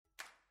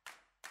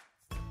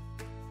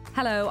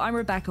Hello, I'm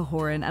Rebecca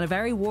Horan, and a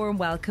very warm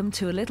welcome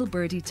to A Little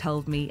Birdie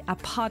Told Me, a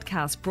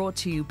podcast brought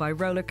to you by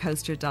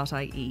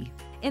rollercoaster.ie.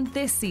 In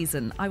this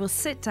season, I will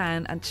sit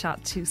down and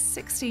chat to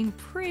 16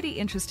 pretty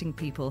interesting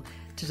people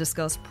to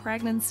discuss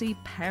pregnancy,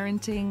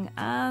 parenting,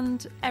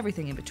 and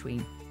everything in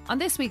between. On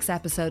this week's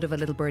episode of A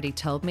Little Birdie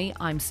Told Me,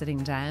 I'm sitting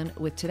down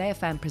with Today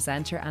FM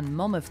presenter and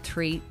mum of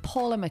three,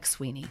 Paula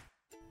MacSweeney.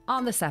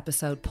 On this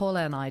episode,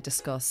 Paula and I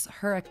discuss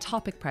her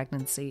ectopic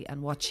pregnancy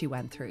and what she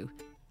went through.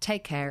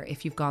 Take care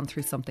if you've gone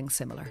through something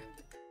similar.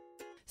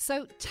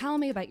 So tell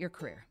me about your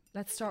career.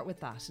 Let's start with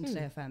that in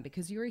Today FM,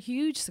 because you're a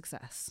huge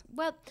success.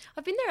 Well,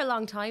 I've been there a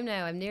long time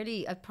now. I'm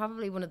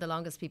probably one of the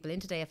longest people in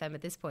Today FM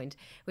at this point,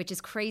 which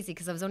is crazy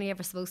because I was only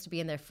ever supposed to be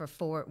in there for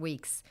 4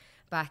 weeks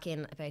back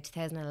in about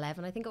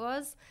 2011, I think it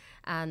was.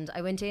 And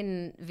I went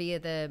in via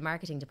the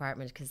marketing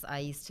department because I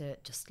used to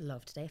just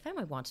love Today FM.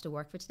 I wanted to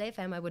work for Today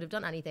FM. I would have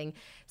done anything.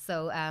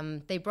 So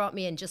they brought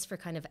me in just for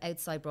kind of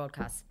outside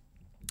broadcasts,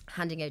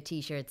 handing out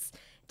T-shirts,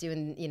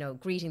 doing,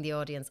 greeting the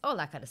audience, all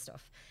that kind of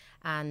stuff.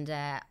 And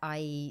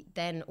I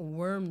then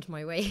wormed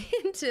my way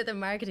into the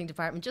marketing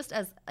department just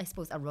as, I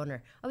suppose, a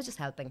runner. I was just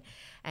helping.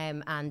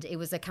 And it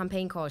was a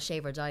campaign called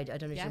Shave or Die. I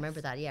don't know if you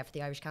remember that. Yeah, for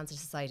the Irish Cancer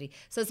Society.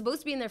 So I was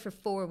supposed to be in there for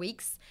 4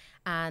 weeks.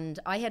 And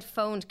I had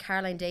phoned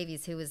Caroline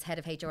Davies, who was head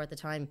of HR at the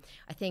time.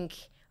 I think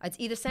I'd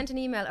either sent an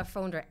email or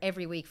phoned her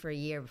every week for a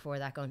year before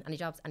that, going, any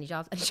jobs, any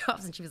jobs, any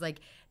jobs? And she was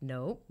like,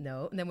 no.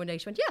 And then one day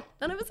she went, yeah.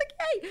 And I was like,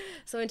 yay.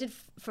 So I did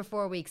for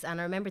 4 weeks.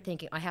 And I remember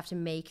thinking, I have to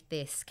make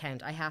this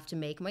count. I have to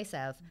make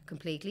myself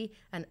completely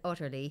and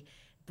utterly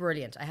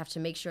brilliant. I have to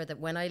make sure that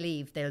when I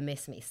leave, they'll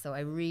miss me. So I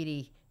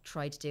really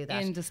tried to do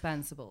that.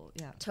 Indispensable,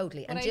 yeah.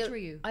 Totally. What age were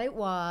you? I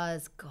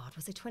was,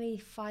 was I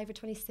 25 or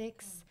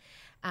 26?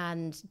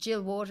 And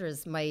Jill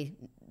Waters, my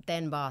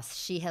then boss,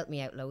 she helped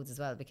me out loads as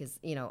well because,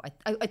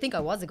 I think I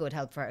was a good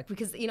help for her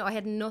because, I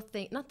had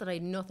nothing, not that I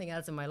had nothing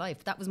else in my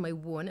life. That was my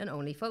one and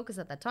only focus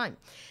at that time.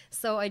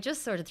 So I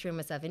just sort of threw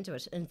myself into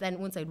it. And then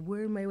once I'd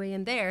wormed my way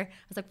in there, I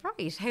was like,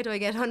 right, how do I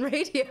get on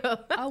radio?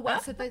 Oh, well,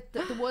 so there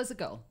was a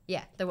goal.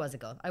 Yeah, there was a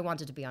goal. I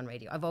wanted to be on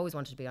radio. I've always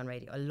wanted to be on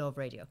radio. I love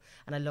radio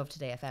and I love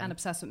Today FM. And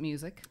obsessed with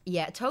music.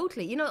 Yeah,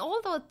 totally.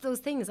 All those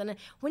things. And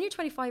when you're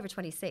 25 or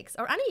 26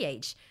 or any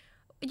age,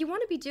 you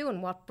want to be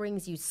doing what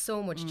brings you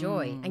so much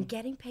joy and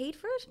getting paid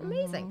for it.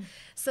 Amazing.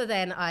 So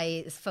then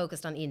I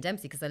focused on Ian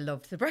Dempsey because I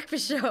loved The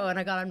Breakfast Show and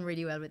I got on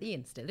really well with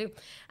Ian, still do.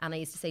 And I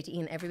used to say to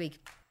Ian every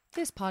week,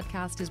 this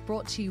podcast is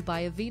brought to you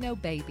by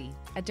Aveeno Baby,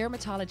 a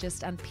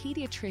dermatologist and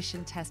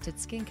paediatrician tested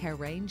skincare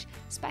range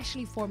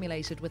specially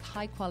formulated with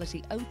high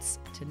quality oats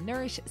to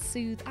nourish,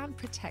 soothe and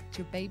protect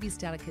your baby's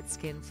delicate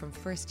skin from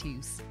first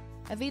use.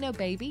 Aveeno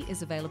Baby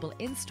is available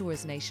in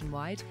stores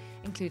nationwide,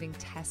 including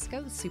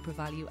Tesco,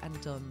 SuperValu and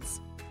Dunnes.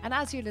 And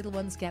as your little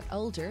ones get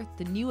older,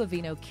 the new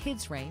Aveeno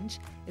Kids range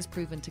is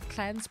proven to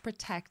cleanse,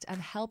 protect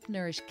and help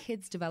nourish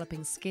kids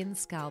developing skin,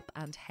 scalp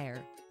and hair.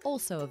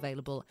 Also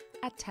available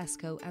at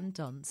Tesco and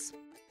Dunnes.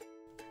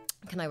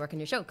 Can I work on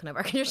your show? Can I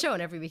work on your show?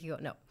 And every week you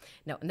go, no.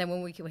 And then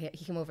one week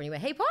he came over and he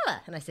went, hey,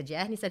 Paula. And I said,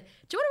 yeah. And he said,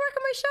 do you want to work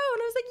on my show?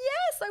 And I was like,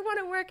 yes, I want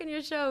to work on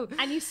your show.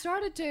 And you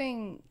started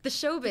doing the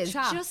showbiz,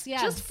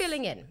 just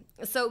filling in.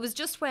 So it was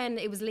just when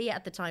it was Leah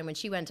at the time, when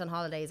she went on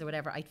holidays or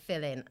whatever, I'd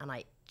fill in and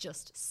I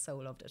just so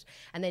loved it.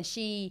 And then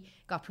she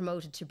got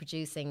promoted to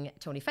producing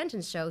Tony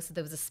Fenton's show. So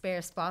there was a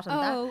spare spot on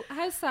that. Oh,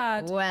 how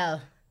sad.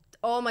 Well,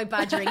 all my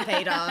badgering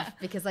paid off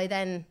because I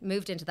then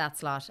moved into that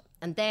slot.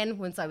 And then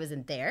once I was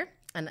in there,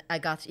 and I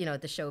got,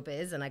 the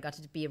showbiz and I got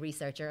to be a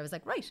researcher. I was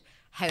like, right,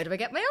 how do I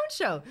get my own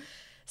show?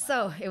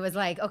 So it was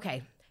like,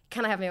 okay,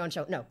 can I have my own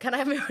show? No. Can I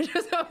have my own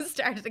show? So I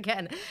started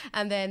again.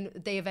 And then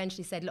they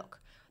eventually said, look,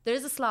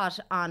 there's a slot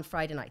on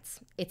Friday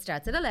nights. It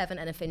starts at 11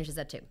 and it finishes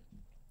at 2.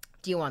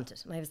 Do you want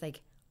it? And I was like,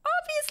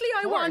 obviously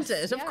I want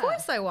it. Of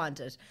course I want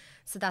it.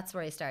 So that's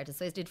where I started.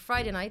 So I did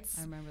Friday nights.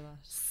 I remember that.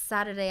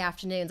 Saturday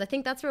afternoons. I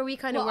think that's where we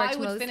kind of worked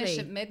mostly. I would finish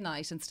at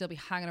midnight and still be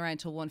hanging around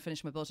till 1,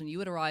 finish my button. You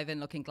would arrive in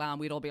looking glam.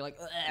 We'd all be like,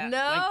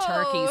 like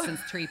turkey since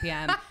 3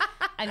 p.m.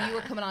 And you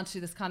were coming on to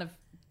this kind of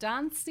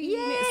dancey.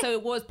 Yeah. So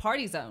it was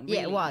party zone. Really.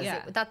 Yeah, it was.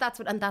 Yeah. That's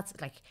what, and that's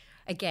like,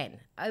 again,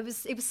 it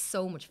was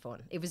so much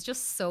fun. It was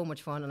just so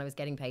much fun and I was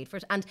getting paid for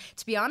it. And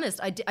to be honest,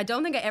 I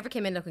don't think I ever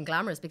came in looking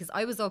glamorous because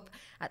I was up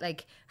at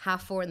like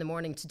 3:30 in the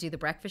morning to do The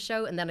Breakfast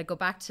Show and then I'd go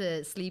back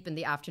to sleep in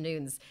the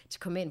afternoons to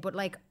come in. But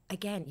like,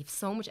 again, you have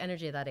so much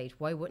energy at that age.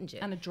 Why wouldn't you?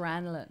 And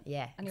adrenaline.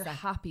 Yeah. And you're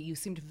happy. You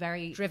seemed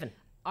very driven.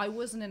 I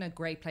wasn't in a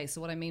great place. So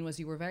what I mean was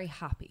you were very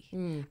happy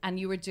and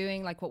you were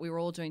doing like what we were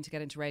all doing to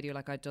get into radio.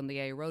 Like I'd done the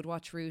A Road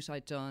Watch route,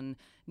 I'd done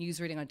news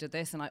reading, I did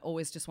this, and I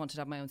always just wanted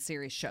to have my own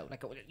serious show,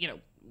 like,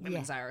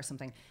 Women's Hour or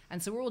something.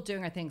 And so we're all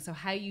doing our thing. So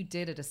how you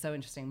did it is so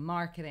interesting.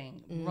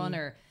 Marketing,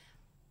 runner.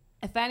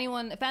 If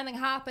anything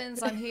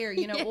happens, I'm here,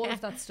 all of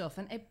that stuff.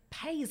 And it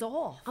pays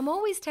off. I'm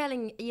always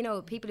telling,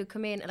 people who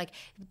come in, like,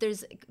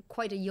 there's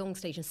quite a young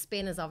station.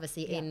 Spin is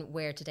obviously in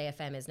where Today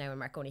FM is now in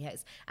Marconi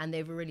House. And they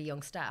have a really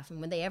young staff. And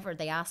when they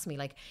ask me,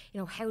 like,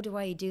 how do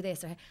I do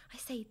this? Or I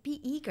say, be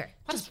eager.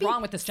 What's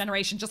wrong with this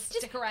generation? Just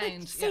stick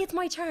around. Say it's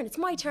my turn. It's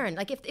my turn.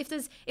 Like,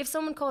 if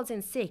someone calls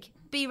in sick,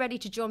 be ready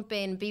to jump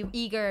in, be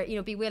eager,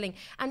 be willing,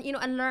 and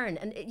and learn.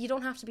 And you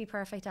don't have to be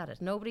perfect at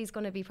it. Nobody's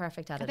going to be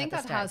perfect at it. I think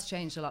at the that start. has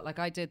changed a lot. Like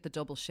I did the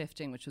double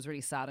shifting, which was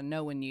really sad, and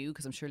no one knew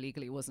because I'm sure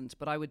legally it wasn't.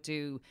 But I would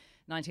do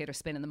 98 or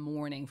spin in the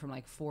morning from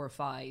like 4 or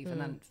 5,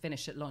 and then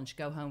finish at lunch,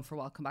 go home for a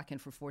while, come back in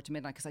from 4 to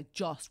midnight because I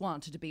just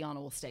wanted to be on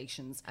all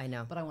stations. I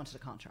know, but I wanted a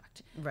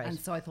contract, right? And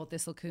so I thought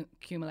this will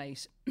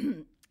accumulate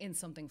in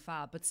something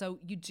fab. But so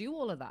you do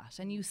all of that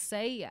and you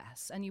say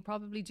yes, and you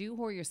probably do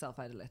whore yourself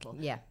out a little.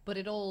 Yeah. But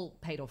it all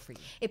paid off for you.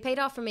 It paid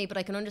off for me, but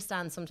I can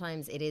understand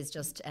sometimes it is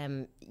just,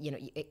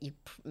 you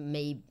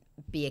may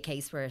be a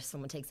case where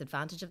someone takes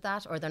advantage of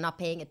that or they're not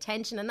paying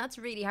attention, and that's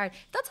really hard.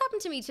 That's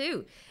happened to me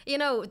too.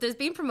 There's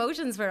been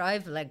promotions where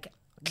I've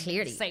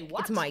clearly say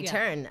what? It's my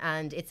turn,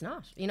 and it's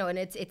not, and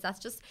it's that's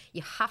just,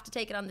 you have to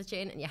take it on the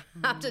chin, and you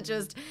have to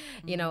just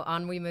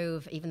on we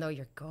move, even though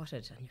you're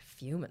gutted and you're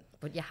fuming,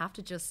 but you have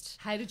to just.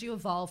 How did you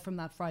evolve from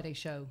that Friday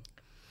show?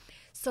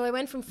 So I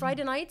went from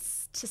Friday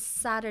nights to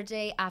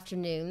Saturday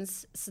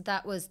afternoons. So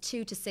that was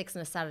 2 to 6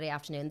 on a Saturday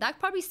afternoon. That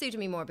probably suited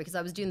me more because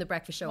I was doing the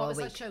breakfast show all week.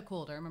 What was that show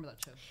called? I remember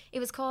that show. It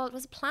was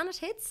it Planet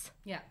Hits?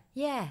 Yeah.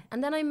 Yeah.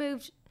 And then I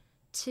moved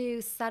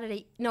to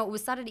Saturday. No, it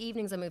was Saturday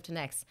evenings I moved to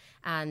next.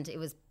 And it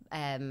was...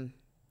 I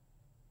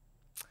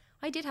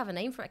did have a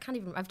name for it. I can't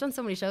even... I've done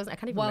so many shows. I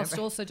can't even remember. Whilst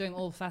also doing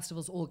all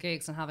festivals, all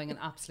gigs, and having an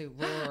absolute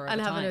roar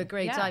and having a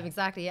great yeah. time,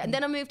 exactly. And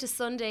then I moved to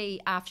Sunday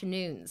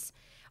afternoons.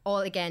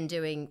 All again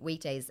doing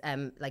weekdays,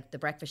 like the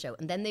breakfast show.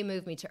 And then they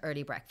moved me to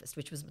early breakfast,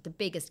 which was the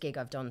biggest gig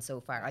I've done so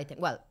far, I think.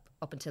 Well,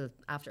 up until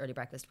after early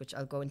breakfast, which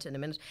I'll go into in a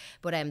minute.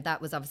 But that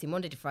was obviously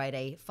Monday to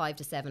Friday, 5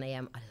 to 7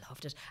 a.m. I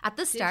loved it. At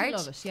the start, Did you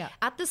love it? Yeah.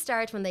 At the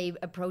start when they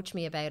approached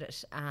me about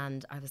it,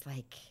 and I was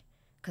like,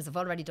 because I've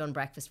already done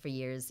breakfast for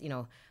years,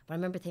 but I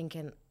remember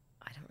thinking,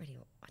 I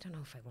don't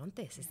know if I want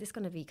this. Is this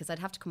going to be, because I'd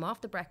have to come off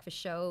the breakfast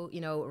show,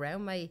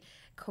 around my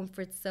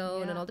comfort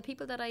zone and all the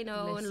people that I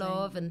know and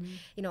love and,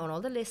 and all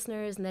the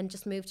listeners, and then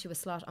just move to a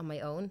slot on my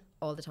own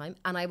all the time.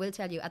 And I will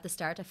tell you, at the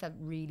start, I felt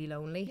really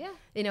lonely. Yeah.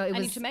 It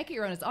was, you to make it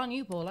your own. It's on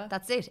you, Paula.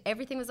 That's it.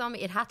 Everything was on me.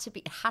 It had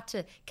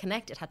to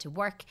connect. It had to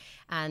work.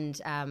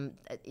 And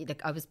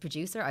I was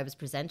producer, I was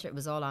presenter. It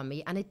was all on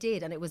me. And it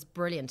did. And it was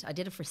brilliant. I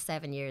did it for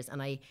 7 years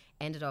and I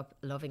ended up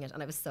loving it.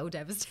 And I was so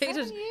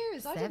devastated. 7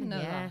 years? I didn't know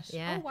that.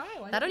 Yeah. Oh,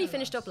 wow. That only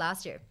finished up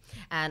last year.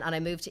 And I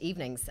moved to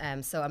evenings.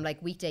 So I'm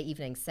like weekday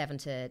evenings, 7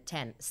 to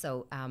 10.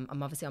 So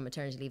I'm obviously on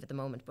maternity leave at the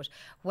moment. But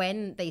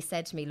when they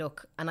said to me,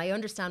 look, and I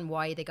understand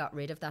why they got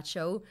rid of that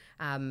show,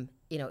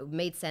 it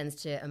made sense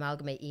to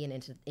amalgamate Ian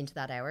into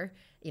that hour,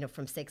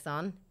 from 6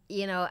 on,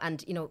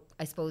 and,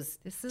 I suppose...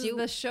 This is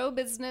the show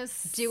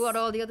business. Do what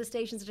all the other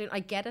stations are doing. I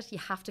get it. You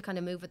have to kind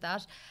of move with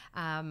that.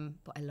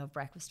 But I love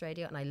breakfast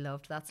radio and I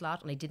loved that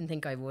slot, and I didn't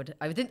think I would.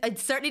 I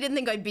certainly didn't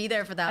think I'd be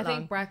there for that long. I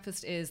think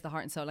breakfast is the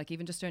heart and soul. Like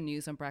even just doing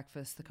news on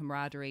breakfast, the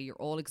camaraderie, you're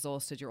all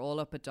exhausted, you're all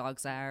up at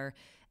dog's hour,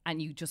 and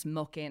you just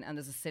muck in, and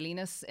there's a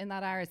silliness in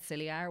that hour. It's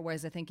silly hour.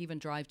 Whereas I think even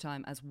drive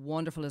time, as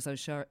wonderful as those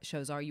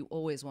shows are, you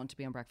always want to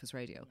be on breakfast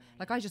radio.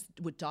 Like I just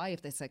would die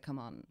if they said come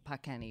on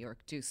Pat Kenny or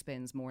do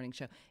Spin's morning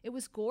show. It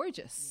was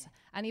gorgeous.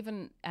 And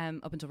even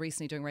up until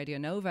recently doing Radio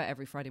Nova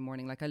every Friday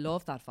morning, like I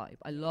love that vibe.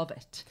 I love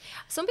it.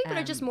 Some people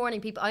are just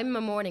morning people. I'm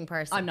a morning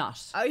person. I'm not.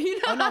 Oh, you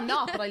know? Oh, no, I'm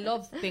not, but I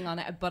love being on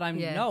it. But I'm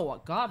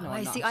God no,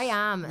 I'm not. See, I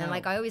am. No. And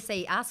like I always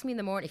say, ask me in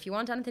the morning. If you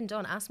want anything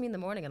done, ask me in the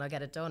morning and I'll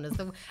get it done. As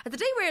the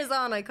day wears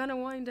on, I kind of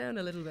wind down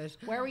a little bit.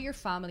 Where are your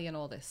family and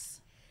all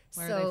this?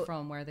 Where are they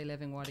from? Where are they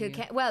living? What are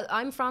you? Well,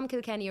 I'm from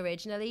Kilkenny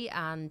originally,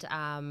 and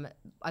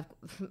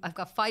I've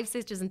got 5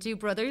 sisters and 2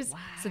 brothers, wow.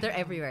 So they're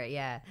everywhere.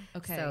 Yeah.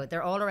 Okay. So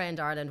they're all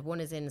around Ireland. One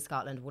is in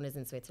Scotland, one is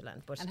in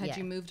Switzerland. But had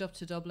you moved up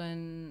to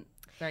Dublin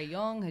very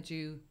young? Do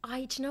you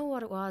know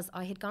what it was?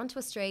 I had gone to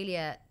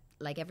Australia,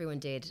 like everyone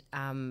did,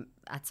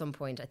 at some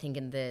point, I think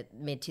in the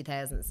mid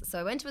 2000s. So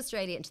I went to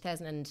Australia in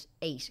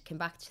 2008, came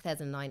back in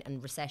 2009,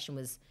 and recession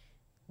was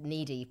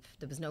knee deep.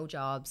 There was no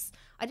jobs.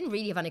 I didn't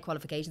really have any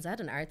qualifications. I had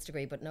an arts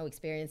degree but no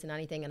experience in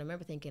anything, and I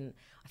remember thinking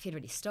I feel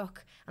really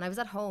stuck, and I was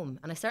at home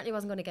and I certainly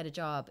wasn't going to get a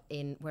job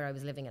in where I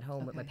was living at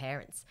home with my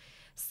parents.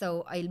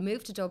 So I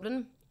moved to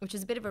Dublin, which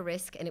was a bit of a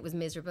risk, and it was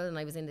miserable, and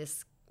I was in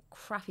this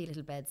crappy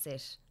little bed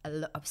sit. I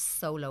was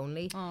so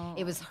lonely. Aww.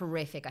 It was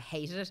horrific. I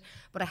hated it,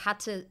 but I had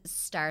to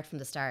start from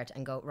the start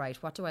and go, right,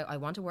 what do I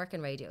want to work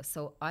in radio.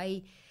 So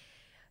I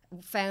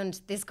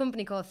found this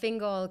company called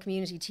Fingal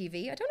Community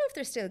TV. I don't know if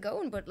they're still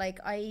going, but like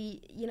they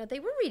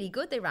were really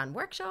good. They ran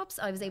workshops.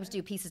 I was able to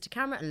do pieces to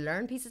camera and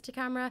learn pieces to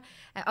camera.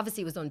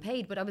 Obviously it was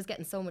unpaid, but I was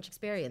getting so much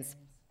experience.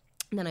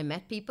 And then I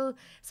met people,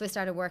 so I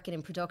started working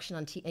in production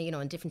on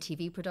in different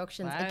TV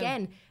productions. Wow.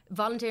 Again,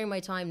 volunteering my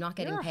time, not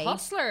getting paid. You're a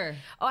hustler.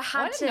 Oh,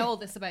 I didn't know all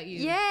this about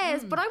you.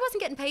 Yes, but I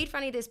wasn't getting paid for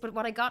any of this. But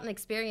what I got in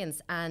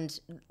experience, and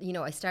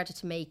I started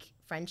to make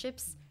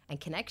friendships and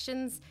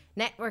connections,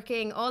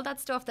 networking, all that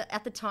stuff that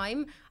at the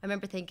time I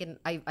remember thinking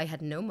I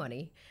had no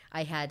money.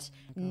 I had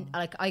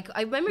I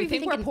remember you even think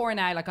thinking we're poor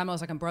now, like I'm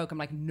almost like I'm broke. I'm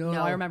like no,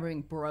 I remember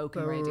being broke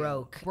in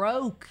radio.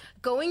 Broke.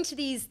 Going to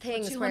these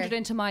things. Put 200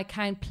 into my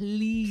account,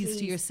 please,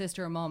 to your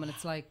sister or mom, and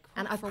it's like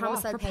and I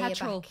promise I'll pay you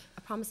back.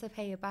 I promise I'll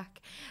pay you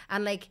back.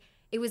 And like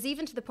it was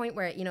even to the point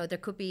where, you know, there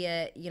could be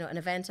an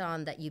event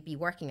on that you'd be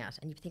working at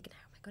and you'd be thinking,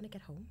 how am I going to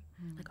get home?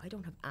 Like, I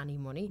don't have any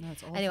money. No,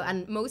 it's awful. Anyway,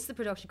 and most of the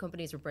production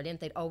companies were brilliant.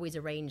 They'd always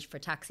arrange for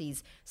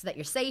taxis so that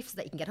you're safe, so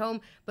that you can get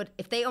home. But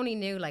if they only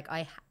knew, like,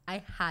 I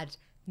had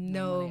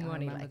no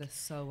money. I remember this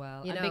so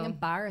well. You And know, being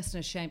embarrassed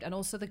and ashamed, and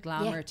also the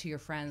glamour to your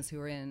friends who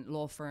are in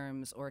law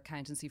firms or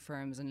accountancy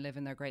firms and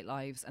living their great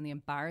lives, and the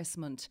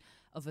embarrassment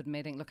of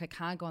admitting, look, I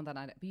can't go on that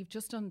night. But you've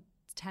just done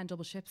 10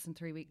 double shifts in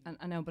 3 weeks, and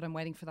I know, but I'm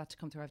waiting for that to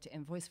come through. I have to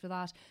invoice for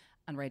that,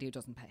 and radio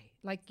doesn't pay.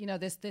 Like, you know,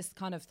 this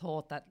kind of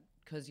thought that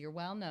because you're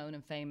well known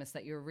and famous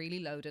that you're really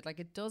loaded, like,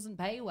 it doesn't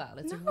pay well.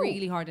 It's a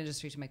really hard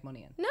industry to make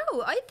money in.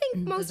 No, I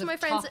think most of my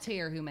friends, top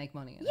tier who make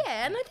money in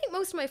yeah, and I think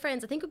most of my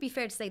friends, I think it would be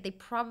fair to say they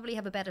probably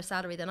have a better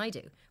salary than I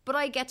do, but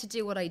I get to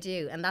do what I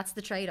do, and that's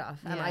the trade-off,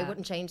 and I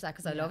wouldn't change that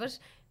because I love it.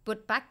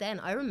 But back then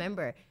I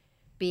remember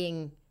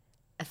being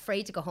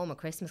afraid to go home at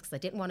Christmas because I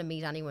didn't want to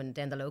meet anyone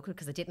down the local,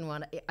 because I didn't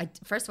want to,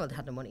 first of all, they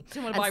had no money.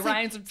 Didn't want to buy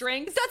rounds of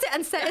drinks. That's it.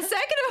 And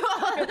second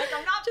of all,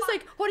 just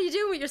like, what are you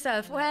doing with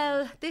yourself?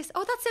 Well,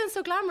 that sounds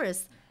so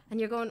glamorous. And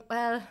you're going,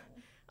 well,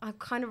 I'm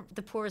kind of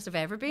the poorest I've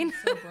ever been.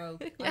 So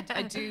broke.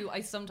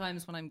 I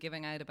sometimes, when I'm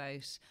giving out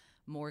about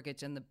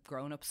mortgage and the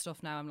grown-up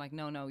stuff now, I'm like,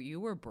 no, you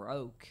were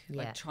broke.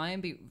 Like, try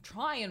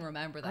and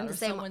remember that. Or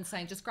someone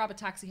saying, just grab a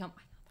taxi home.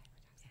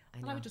 I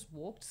know. And I would just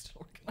walk to the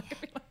store.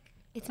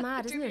 It's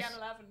mad, isn't it?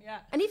 11,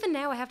 And even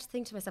now I have to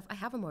think to myself, I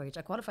have a mortgage,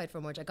 I qualified for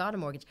a mortgage, I got a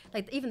mortgage.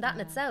 Like, even that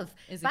in itself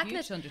is a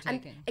huge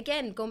undertaking. And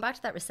again, going back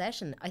to that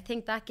recession, I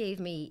think that gave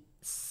me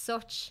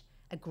such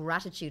a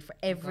gratitude for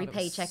every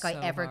paycheck I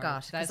ever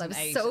got, because I was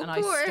so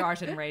and poor. I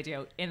started in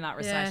radio in that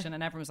recession,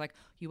 and everyone was like,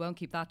 you won't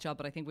keep that job,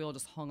 but I think we all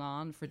just hung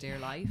on for dear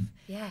life.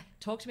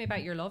 Talk to me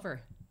about your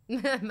lover.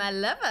 My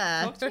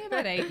lover. Talk to me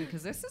about Aidan,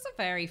 because this is a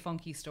very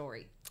funky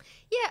story.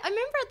 Yeah, I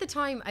remember at the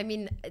time, I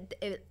mean,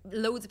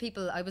 loads of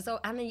people,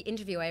 any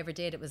interview I ever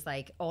did, it was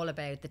like all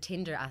about the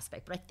Tinder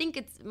aspect, but I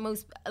think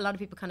a lot of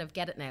people kind of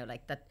get it now,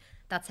 like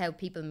that's how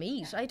people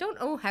meet. I don't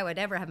know how I'd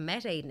ever have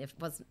met Aidan if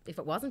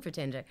it wasn't for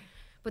Tinder,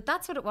 but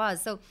that's what it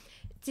was. So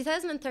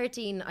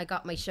 2013, I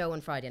got my show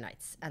on Friday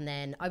nights, and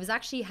then I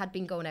had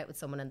been going out with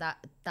someone, and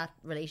that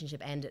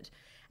relationship ended.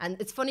 And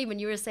it's funny when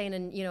you were saying,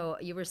 and you know,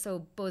 you were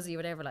so buzzy or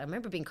whatever, like, I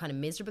remember being kind of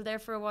miserable there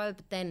for a while,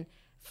 but then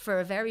for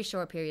a very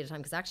short period of time,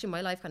 because actually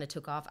my life kind of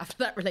took off after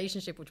that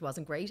relationship, which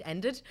wasn't great,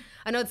 ended.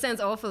 I know it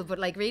sounds awful, but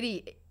like,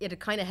 really, it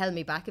kind of held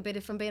me back a bit,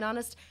 if I'm being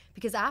honest,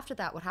 because after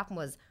that, what happened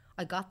was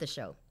I got the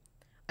show.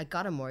 I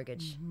got a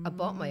mortgage. I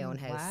bought my own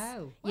house.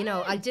 Wow. You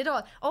know, I did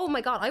all, oh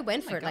my God, I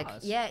went for it. Like,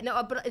 but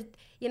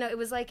you know, it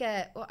was like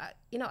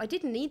you know, I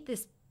didn't need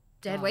this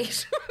dead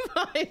weight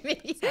by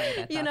me.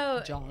 You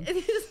know, John.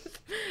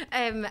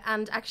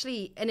 And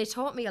actually, and it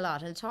taught me a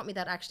lot, and it taught me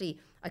that actually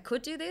I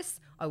could do this,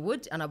 I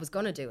would, and I was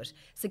going to do it.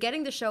 So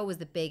getting the show was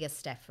the biggest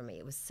step for me.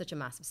 It was such a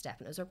massive step,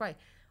 and it was like, right,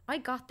 I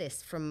got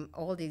this from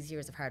all these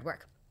years of hard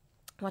work.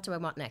 What do I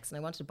want next? And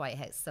I wanted to buy a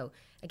house. So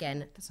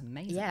again, that's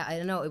amazing. Yeah, I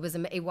don't know. It was,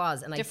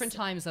 and different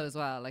times though as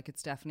well. Like,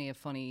 it's definitely a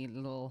funny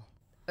little.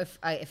 If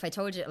I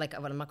told you, like,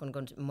 well, I'm not going to go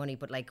into money,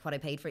 but like what I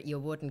paid for it, you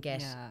wouldn't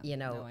get, you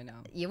know, no, I know.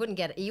 You wouldn't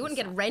get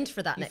rent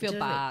for that. You feel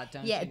bad,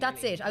 don't you? Yeah,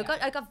 that's really? it.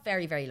 I got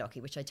very, very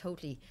lucky, which I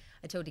totally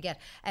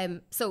get.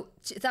 So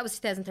that was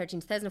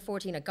 2013.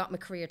 2014, I got my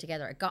career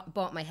together.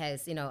 Bought my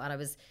house, you know, and I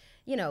was,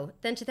 you know,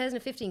 then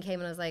 2015 came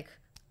and I was like,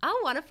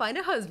 I want to find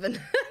a husband.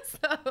 So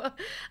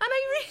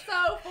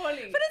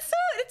funny. But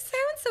it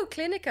sounds so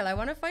clinical. I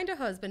want to find a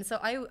husband. So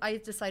I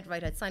decided,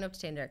 right, I'd sign up to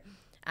Tinder.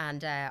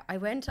 And I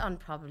went on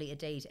probably a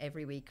date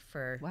every week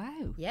for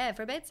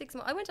for about 6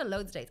 months. I went on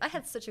loads of dates. I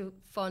had such a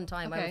fun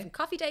time. I went on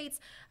coffee dates,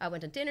 I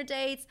went on dinner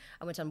dates,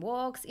 I went on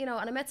walks, you know,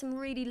 and I met some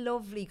really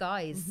lovely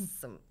guys,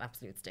 some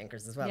absolute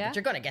stinkers as well, but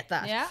you're going to get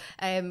that.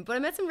 But I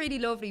met some really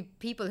lovely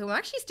people who I'm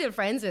actually still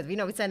friends with. You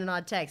know, we send an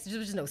odd text, there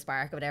was just no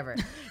spark or whatever.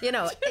 You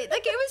know,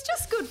 it was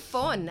just good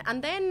fun.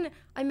 And then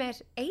I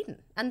met Aidan,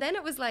 and then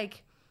it was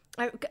like,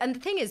 and the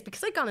thing is,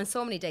 because I'd gone on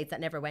so many dates that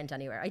never went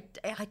anywhere,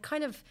 I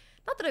kind of,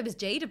 not that I was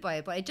jaded by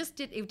it, but it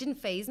didn't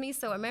faze me.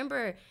 So I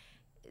remember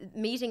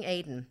meeting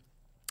Aidan.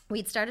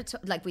 We'd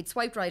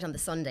swiped right on the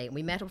Sunday, and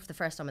we met up for the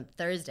first time on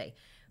Thursday.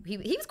 He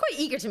was quite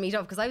eager to meet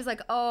up, because I was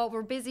like, oh,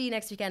 we're busy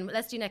next weekend,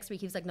 let's do next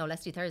week. He was like, no,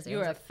 let's do Thursday.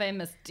 You're a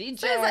famous DJ.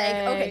 So I was like,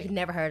 okay, he'd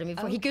never heard of me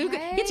before. He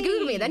had to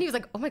Google me, and then he was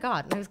like, oh my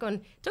God. And I was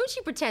going, don't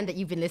you pretend that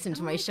you've been listening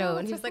to my show.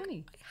 And he was like,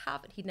 I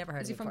haven't. He'd never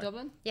heard of me before. Is he from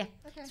Dublin? Yeah,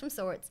 he's from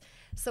Swords.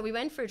 So we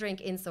went for a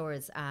drink in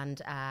Swords,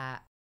 and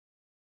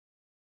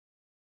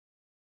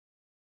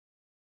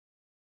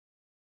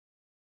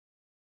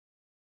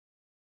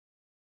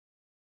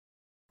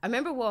I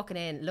remember walking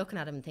in, looking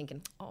at him and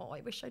thinking, oh,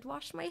 I wish I'd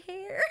washed my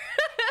hair.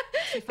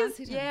 You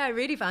fancied him? Yeah, I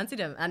really fancied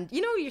him. And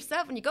you know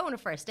yourself, when you go on a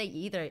first date,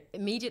 you either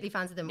immediately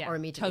fancy them or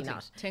immediately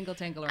not. Tingle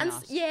or and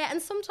not. Yeah,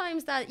 and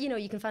sometimes that, you know,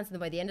 you can fancy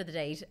them by the end of the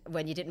date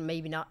when you didn't,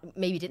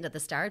 maybe didn't at the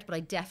start. But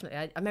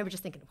I remember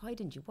just thinking, why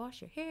didn't you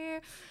wash your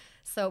hair?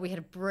 So we had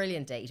a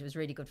brilliant date. It was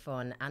really good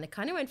fun. And it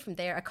kind of went from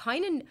there. I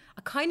kind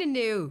of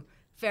knew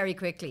very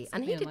quickly.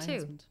 And he did too.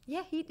 Husband.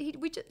 Yeah,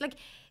 we just, like,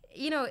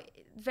 you know,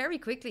 very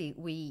quickly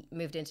we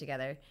moved in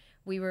together.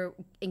 we were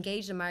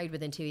engaged and married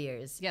within 2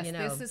 years. Yes, you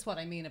know? this is what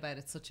I mean about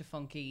it's such a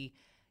funky.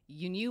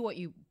 You knew what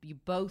you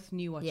both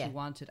knew what you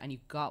wanted, and you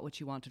got what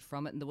you wanted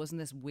from it, and there wasn't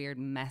this weird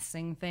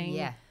messing thing.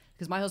 Yeah.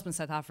 Because my husband's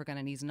South African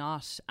and he's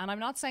not, and I'm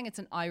not saying it's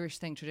an Irish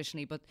thing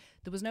traditionally, but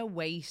there was no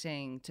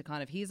waiting to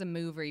kind of, he's a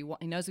mover, he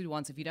knows what he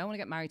wants. If you don't want to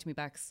get married to me,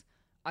 Bex,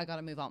 I got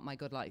to move on with my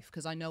good life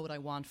because I know what I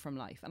want from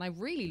life. And I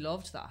really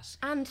loved that.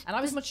 And I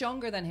was much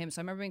younger than him, so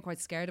I remember being quite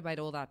scared about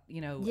all that,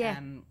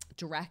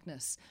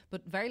 directness.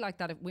 But very like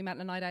that, if we met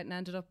on a night out and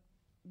ended up,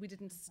 we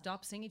didn't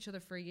stop seeing each other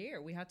for a year.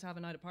 We had to have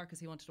a night apart because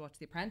he wanted to watch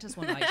The Apprentice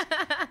one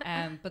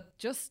night. But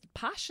just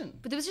passion.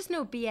 But there was just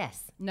no BS.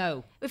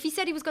 No. If he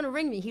said he was going to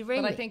ring me, he'd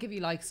ring me. But I think if you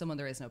like someone,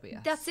 there is no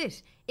BS. That's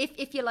it.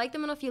 If you like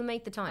them enough, you'll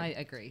make the time. I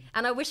agree.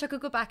 And I wish I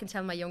could go back and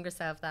tell my younger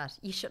self that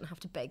you shouldn't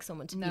have to beg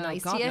someone to be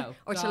nice God to you, no.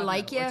 or God to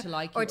like no. you,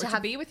 or to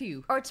be with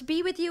you, or to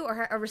be with you,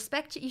 or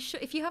respect you.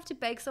 If you have to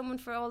beg someone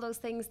for all those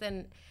things,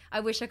 then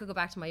I wish I could go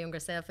back to my younger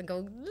self and go,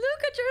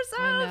 look at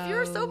yourself,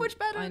 you're so much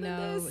better than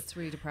this. It's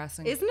really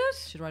depressing, isn't it?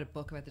 Should write a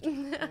book about the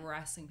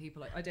depressing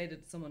people. I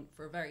dated someone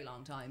for a very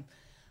long time,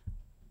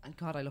 and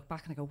God, I look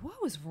back and I go,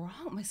 what was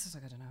wrong? My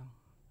sister's like, I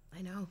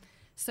don't know.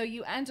 So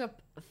you end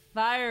up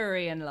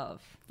fiery in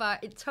love.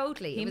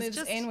 Totally. He moves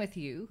in with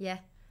you. Yeah.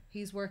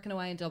 He's working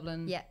away in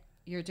Dublin. Yeah.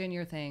 You're doing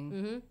your thing.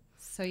 Mm-hmm.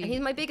 So and he's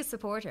my biggest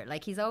supporter.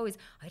 Like I'd always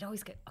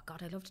get, oh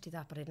God, I'd love to do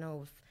that, but I don't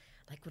know if,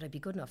 like, would I be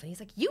good enough? And he's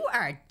like,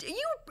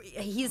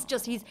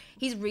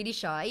 he's really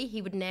shy.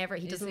 He would never,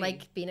 he doesn't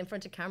like being in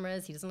front of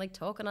cameras. He doesn't like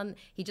talking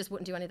he just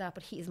wouldn't do any of that,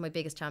 but he is my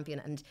biggest champion.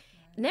 And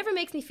never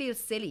makes me feel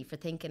silly for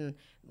thinking,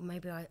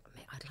 maybe I'd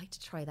like to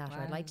try that,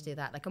 or I'd like to do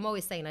that. Like I'm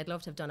always saying, I'd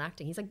love to have done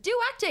acting. He's like, do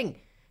acting.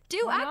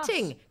 Why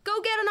acting not?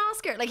 Go get an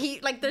Oscar.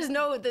 Like there's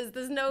no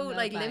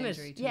like limit.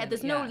 Yeah,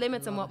 there's no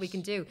limits on what we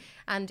can do.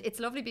 And it's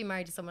lovely being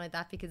married to someone like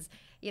that, because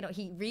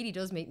he really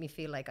does make me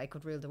feel like I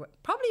could rule the world.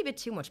 Probably a bit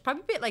too much.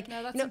 Probably a bit like,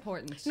 no, that's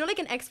important. Like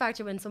an X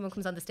Factor, when someone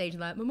comes on the stage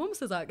and like, my mum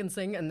says I can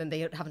sing, and then they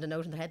haven't a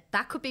note in their head.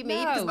 That could be me,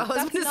 because my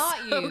husband is not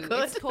so you.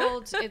 good.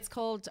 It's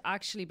called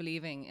actually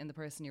believing in the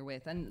person you're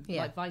with, and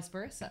like vice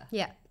versa.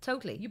 Yeah,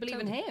 totally. You believe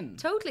in him.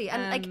 Totally.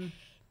 And like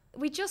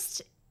we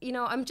just,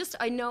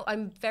 I know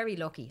I'm very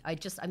lucky. I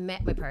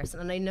met my person,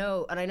 and I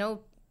know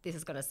this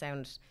is going to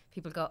sound,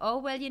 people go, oh,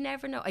 well, you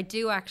never know. I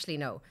do actually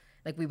know,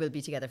 like, we will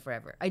be together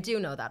forever. I do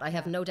know that. I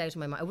have no doubt in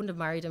my mind. I wouldn't have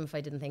married him if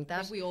I didn't think that.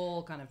 I think we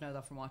all kind of know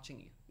that from watching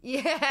you.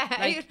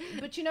 Yeah.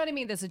 But you know what I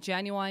mean? There's a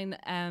genuine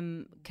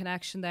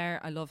connection there.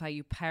 I love how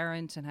you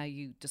parent and how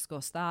you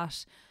discuss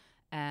that.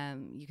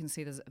 You can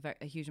see there's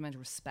a huge amount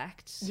of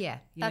respect. Yeah.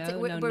 That's it.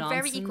 We're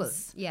very equal.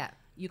 Yeah.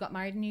 You got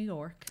married in New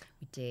York.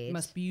 We did.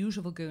 Most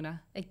beautiful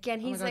Guna. Again,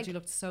 he's oh my God, like, you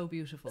looked so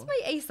beautiful.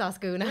 That's my ASOS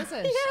Guna. Is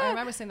it? Yeah. I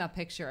remember seeing that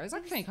picture. I was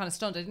actually kind of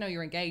stunned. I didn't know you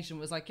were engaged, and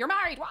was like, you're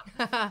married.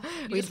 What?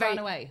 We just ran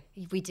away.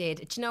 We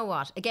did. Do you know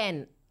what?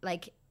 Again,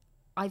 like,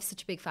 I've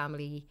such a big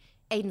family.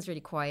 Aiden's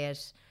really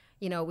quiet.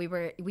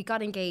 We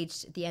got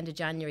engaged at the end of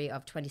January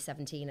of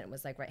 2017, and it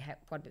was like, right, how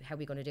are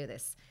we going to do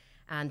this?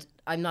 And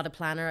I'm not a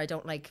planner. I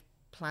don't like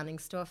planning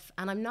stuff,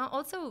 and I'm not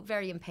also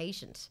very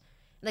impatient.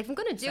 Like, if I'm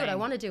going to do it, I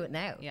want to do it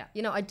now. Yeah.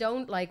 I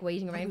don't like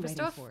waiting around for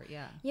stuff.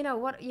 Yeah.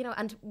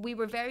 And we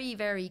were very,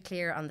 very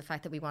clear on the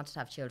fact that we wanted to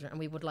have children, and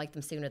we would like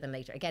them sooner than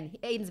later. Again,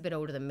 Aiden's a bit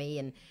older than me,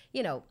 and,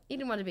 he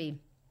didn't want to be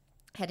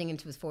heading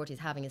into his 40s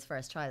having his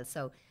first child.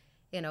 So,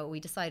 we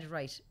decided,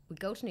 right, we'll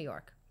go to New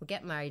York. We'll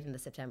get married in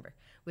September.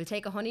 We'll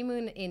take a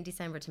honeymoon in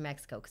December to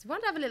Mexico, because we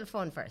want to have a little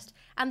fun first.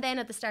 And then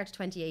at the start of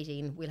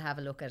 2018, we'll have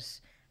a look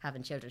at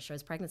having children. Sure, I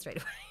was pregnant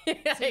straight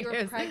away. So you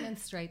were pregnant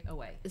straight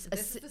away. So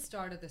this is the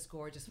start of this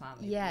gorgeous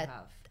family that you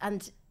have.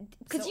 And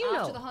because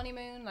after the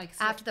honeymoon,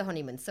 after the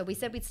honeymoon. So we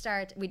said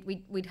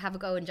we'd have a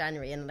go in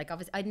January, and like,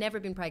 obviously I'd never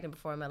been pregnant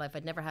before in my life.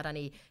 I'd never had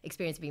any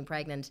experience of being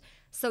pregnant.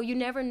 So you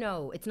never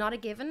know. It's not a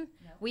given.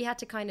 No. We had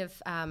to kind of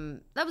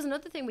that was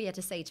another thing we had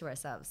to say to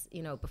ourselves,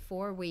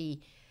 before we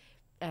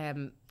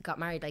got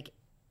married, like,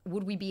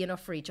 would we be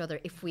enough for each other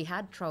if we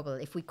had trouble,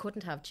 if we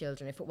couldn't have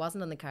children, if it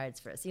wasn't on the cards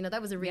for us?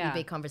 That was a really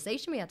big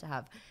conversation we had to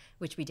have,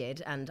 which we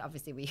did. And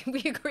obviously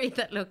we agreed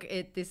that, look,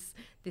 this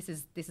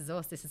is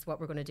us. This is what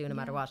we're going to do no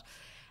matter what.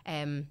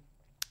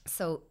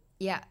 So,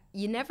 yeah,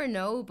 you never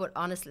know. But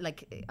honestly,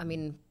 like, I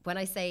mean, when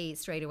I say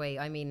straight away,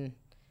 I mean...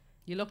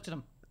 You looked at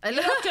him. I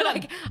looked at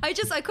like,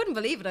 I couldn't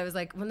believe it. I was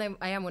like,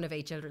 I am one of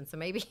 8 children, so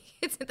maybe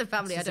it's in the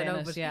family. I don't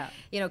know, but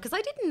because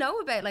I didn't know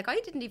about, like, I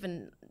didn't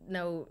even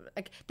know,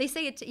 like, they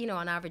say it,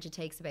 on average it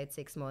takes about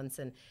 6 months,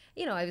 and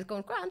I was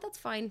going, grand, that's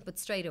fine, but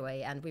straight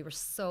away, and we were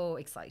so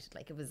excited.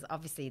 Like, it was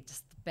obviously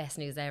just the best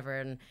news ever,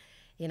 and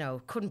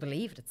couldn't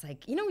believe it. It's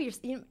like, do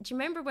you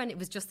remember when it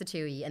was just the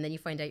two of you, and then you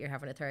find out you're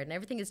having a third, and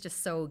everything is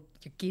just so,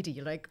 you're giddy.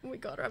 You're like, oh my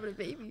God, we're having a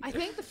baby. I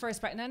think the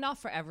first, now not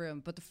for everyone,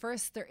 but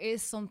there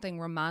is something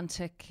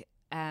romantic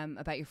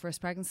about your first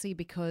pregnancy,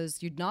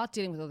 because you're not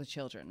dealing with other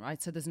children, right?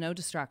 So there's no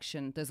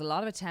distraction. There's a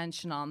lot of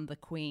attention on the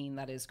queen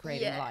that is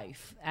creating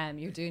life.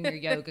 You're doing your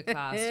yoga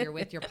class, you're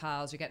with your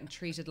pals, you're getting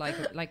treated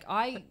like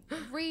I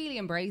really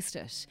embraced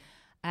it.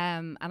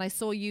 And I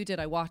saw you did.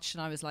 I watched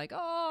and I was like,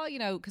 oh,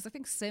 because I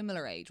think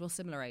similar age,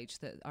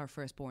 our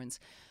firstborns.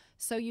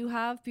 So you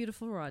have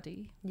beautiful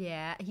Roddy.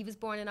 Yeah, he was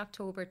born in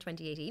October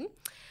 2018.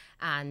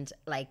 And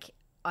like,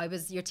 I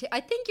was I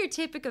think your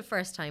typical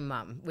first time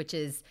mom, which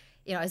is,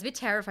 you know, I was a bit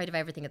terrified of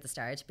everything at the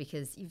start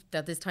because you've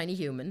got this tiny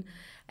human.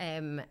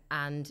 And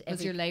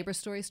was your labour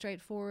story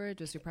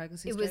straightforward? Was your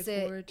pregnancy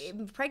straightforward?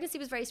 Pregnancy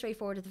was very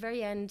straightforward. At the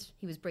very end,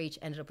 he was breech,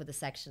 ended up with a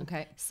section.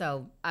 Okay.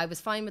 So I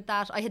was fine with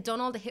that. I had done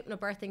all the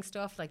hypnobirthing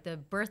stuff, like the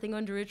birthing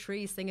under a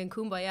tree, singing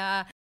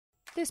Kumbaya.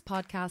 This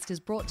podcast is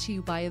brought to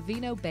you by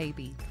Aveeno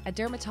Baby, a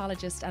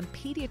dermatologist and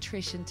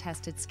paediatrician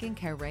tested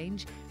skincare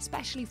range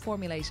specially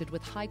formulated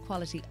with high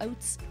quality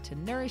oats to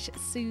nourish,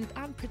 soothe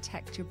and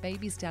protect your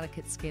baby's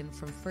delicate skin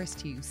from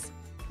first use.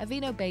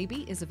 Aveeno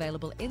Baby is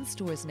available in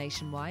stores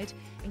nationwide,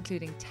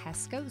 including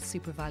Tesco,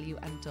 SuperValu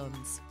and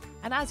Dunnes.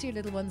 And as your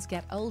little ones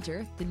get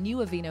older, the new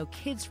Aveeno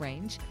Kids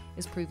range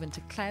is proven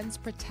to cleanse,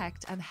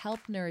 protect and help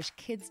nourish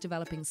kids'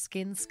 developing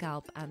skin,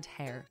 scalp and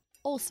hair.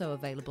 Also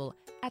available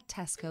at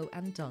Tesco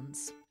and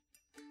Dunnes.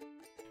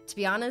 To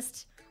be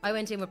honest, I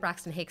went in with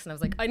Braxton Hicks and I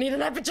was like, I need an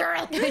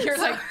epidural. You're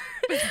like,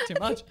 this is too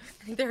much.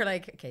 They were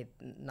like, okay,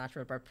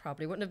 natural birth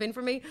probably wouldn't have been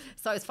for me.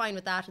 So I was fine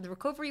with that. And the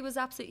recovery was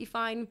absolutely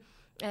fine.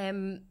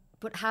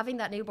 But having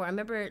that newborn, I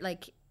remember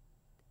like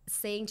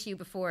saying to you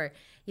before,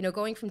 you know,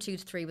 going from 2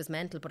 to 3 was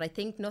mental, but I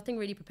think nothing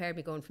really prepared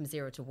me going from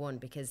 0 to 1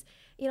 because,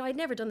 you know, I'd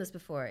never done this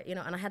before, you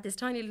know, and I had this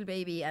tiny little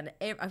baby and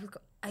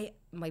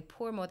my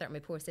poor mother and my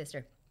poor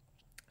sister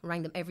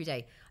rang them every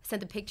day. I sent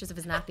them pictures of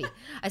his nappy.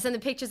 I sent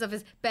them pictures of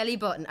his belly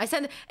button. I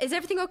sent them, is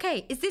everything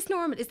okay? Is this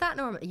normal? Is that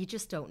normal? You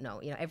just don't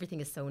know. You know, everything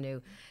is so new.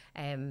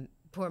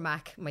 Poor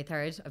Mac, my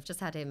third, I've just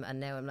had him and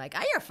now I'm like,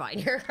 you're fine,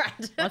 you're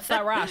grand. What's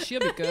that rash?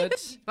 You'll be good.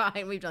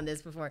 Fine, we've done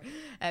this before.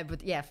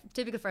 But yeah,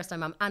 typical first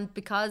time mom. And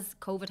because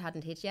COVID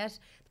hadn't hit yet,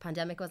 the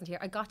pandemic wasn't here,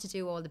 I got to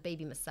do all the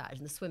baby massage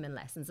and the swimming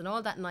lessons and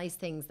all that nice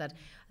things that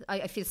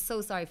I feel so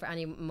sorry for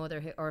any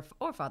mother or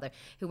father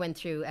who went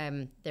through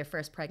their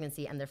first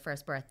pregnancy and their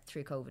first birth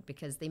through COVID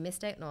because they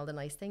missed out on all the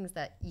nice things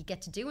that you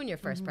get to do in your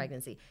first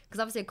pregnancy. Because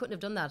obviously I couldn't have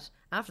done that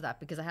after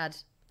that because I had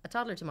a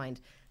toddler to mind.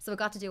 So I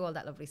got to do all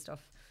that lovely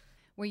stuff.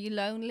 Were you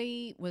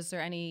lonely? Was there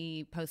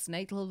any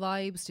postnatal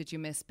vibes? Did you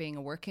miss being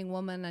a working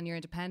woman and your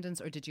independence,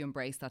 or did you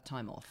embrace that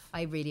time off?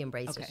 I really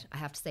embraced it, I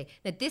have to say.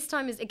 Now this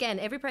time is, again,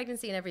 every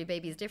pregnancy and every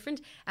baby is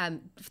different.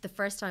 For the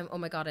first time, oh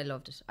my God, I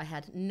loved it.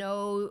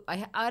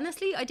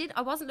 Honestly,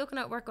 I wasn't looking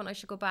at work when I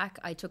should go back.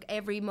 I took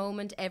every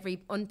moment,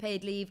 every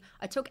unpaid leave.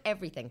 I took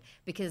everything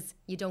because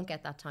you don't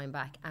get that time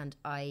back, and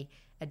I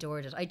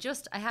adored it.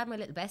 I had my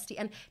little bestie,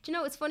 and do you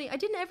know, it's funny, I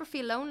didn't ever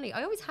feel lonely.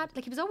 I always had,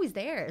 like, he was always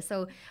there.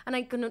 So, and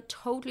I can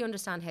totally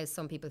understand how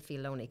some people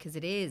feel lonely because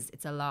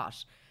it's a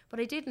lot. But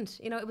I didn't,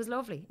 you know, it was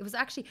lovely. It was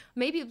actually,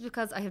 maybe it was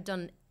because I have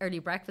done early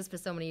breakfast for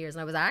so many years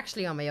and I was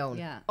actually on my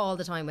own all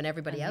the time when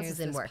everybody else was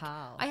in work.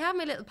 Pal. I had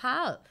my little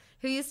pal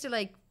who used to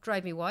like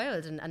drive me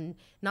wild and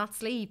not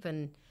sleep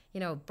and,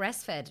 you know,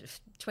 breastfed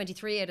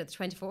 23 out of the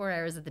 24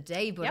 hours of the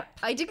day, but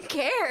I didn't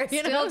care.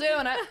 Still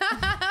doing it.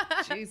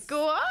 Jeez.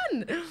 Go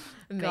on.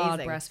 Amazing. God,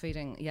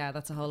 breastfeeding. Yeah,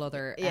 that's a whole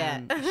other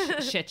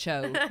shit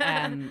show.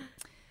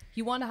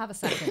 You want to have a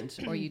second,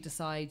 or you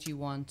decide you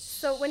want...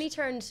 So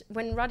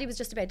when Roddy was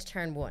just about to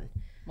turn 1.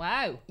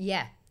 Wow.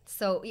 Yeah.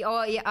 So,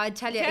 I'd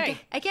tell you,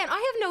 again,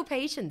 I have no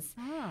patience.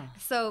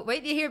 So,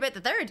 wait till you hear about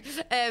the third.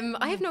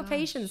 I have no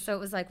patience. So it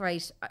was like,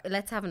 right,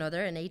 let's have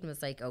another. And Aidan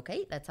was like,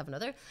 okay, let's have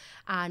another.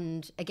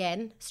 And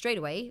again, straight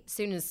away, as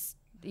soon as,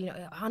 you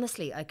know,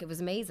 honestly, like, it was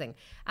amazing.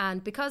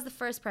 And because the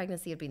first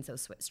pregnancy had been so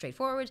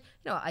straightforward,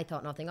 you know, I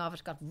thought nothing of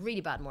it. Got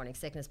really bad morning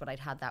sickness, but I'd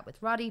had that with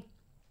Roddy.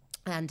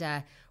 And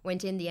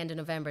went in the end of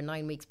November,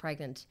 9 weeks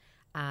pregnant.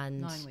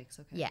 And 9 weeks,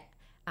 okay. Yeah.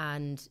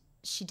 And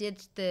she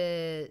did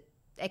the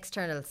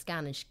external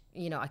scan and she,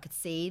 you know, I could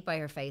see by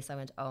her face, I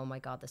went, oh my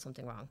God, there's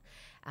something wrong.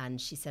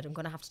 And she said, I'm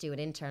going to have to do an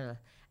internal.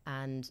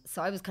 And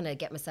so I was kind of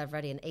getting myself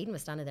ready, and Aidan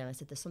was standing there and I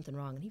said, there's something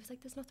wrong. And he was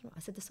like, there's nothing wrong. I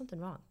said, there's something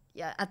wrong.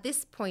 Yeah, at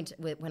this point,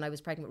 when I was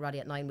pregnant with Roddy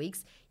at 9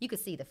 weeks, you could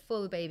see the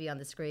full baby on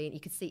the screen.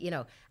 You could see, you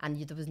know, and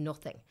there was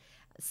nothing.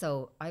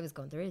 So I was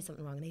going, there is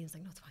something wrong. And he was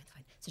like, no, it's fine, it's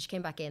fine. So she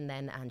came back in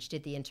then and she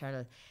did the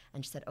internal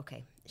and she said,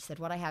 okay. She said,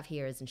 what I have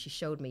here is, and she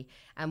showed me.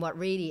 And what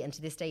really, and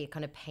to this day, it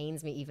kind of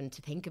pains me even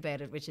to think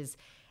about it, which is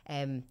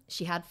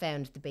she had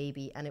found the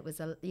baby and it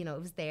was, you know,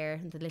 it was there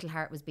and the little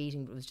heart was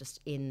beating, but it was just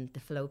in the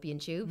fallopian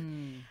tube.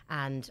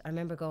 And I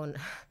remember going,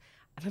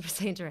 I remember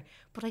saying to her,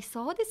 but I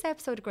saw this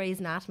episode of Grey's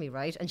Anatomy,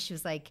 right? And she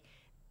was like,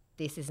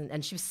 this isn't,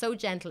 and she was so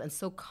gentle and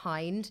so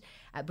kind,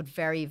 but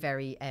very,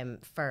 very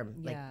firm,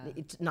 like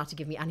not to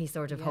give me any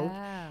sort of hope.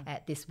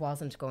 This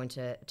wasn't going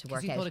to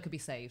work you out. Thought it could be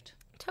saved.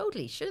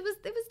 Totally, sure, it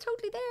was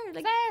totally there.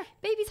 Like there,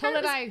 baby's pull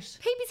heart it was,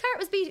 out. Baby's heart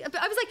was beating.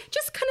 I was like,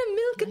 just kind of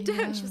milk it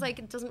down. She was like,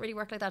 it doesn't really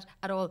work like that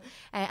at all.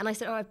 And I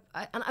said, and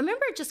I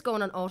remember just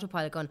going on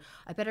autopilot, going,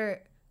 I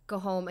better go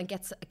home and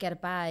get a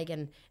bag.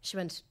 And she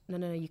went,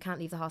 no, you can't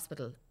leave the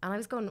hospital. And I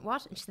was going,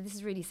 what? And she said, this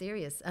is really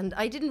serious. And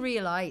I didn't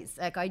realise,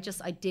 like, I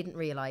didn't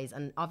realise.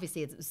 And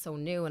obviously it was so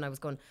new, and I was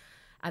going,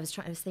 I was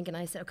thinking,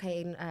 I said,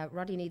 okay,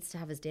 Roddy needs to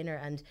have his dinner.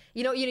 And,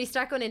 you know, you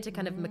start going into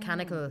kind of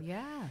mechanical.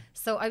 Yeah.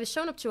 So I was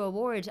shown up to a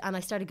ward and I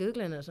started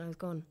Googling it and I was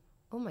going,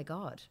 oh my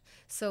God.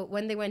 So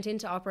when they went in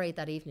to operate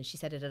that evening, she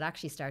said it had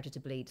actually started to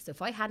bleed. So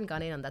if I hadn't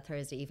gone in on that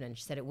Thursday evening,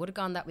 she said it would have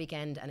gone that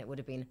weekend and it would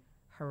have been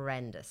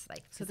horrendous.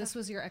 Like, so this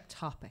was your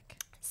ectopic.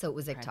 So it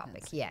was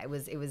ectopic. Yeah, it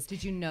was.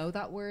 Did you know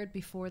that word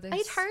before this?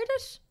 I'd heard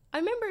it. I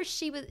remember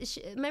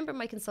remember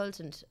my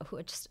consultant, who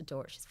I just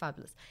adore, she's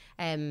fabulous,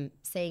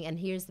 saying, and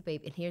here's the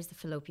baby, and here's the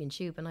fallopian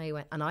tube. And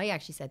I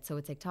actually said, so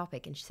it's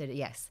ectopic. And she said,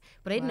 yes.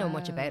 But I didn't know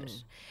much about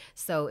it.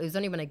 So it was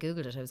only when I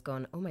Googled it, I was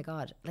going, oh my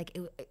God. Like,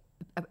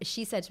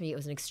 she said to me it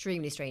was an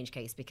extremely strange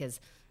case, because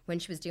when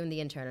she was doing the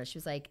internal, she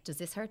was like, does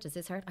this hurt? Does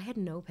this hurt? I had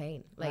no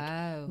pain.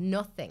 Like,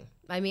 nothing.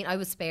 I mean, I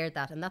was spared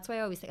that. And that's why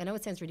I always think, I know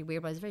it sounds really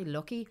weird, but I was very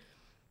lucky.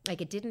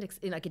 Like, it didn't,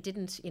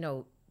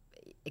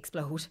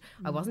 explode.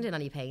 I wasn't in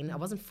any pain. I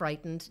wasn't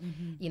frightened.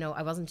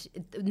 I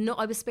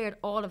was spared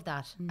all of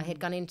that. I had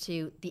gone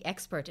into the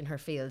expert in her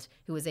field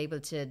who was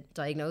able to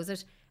diagnose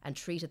it and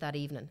treat it that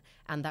evening,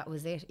 and that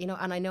was it.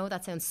 And I know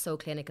that sounds so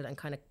clinical and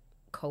kind of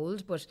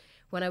cold, but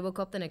when I woke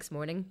up the next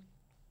morning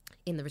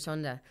in the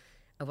rotunda,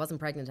 I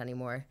wasn't pregnant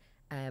anymore.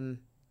 I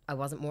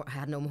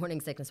had no morning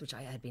sickness, which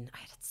I had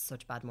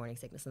such bad morning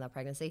sickness in that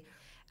pregnancy.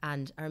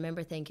 And I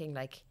remember thinking,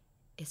 like,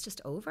 it's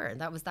just over, and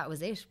that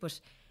was it. But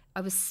I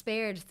was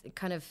spared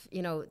kind of,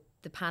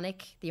 the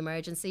panic, the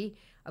emergency.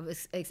 I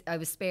was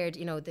spared,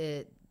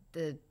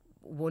 the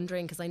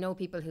wondering, because I know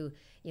people who,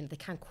 they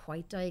can't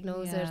quite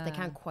diagnose it, they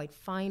can't quite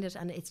find it,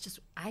 and it's just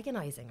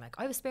agonising. Like,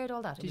 I was spared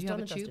all that. Did you have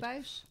a tube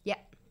out? Yeah.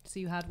 So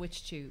you had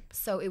which tube?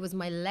 So it was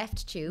my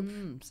left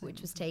tube,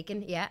 which was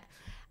taken, yeah.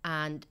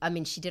 And I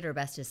mean, she did her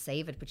best to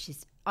save it, but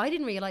I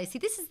didn't realise, see,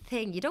 this is the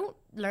thing, you don't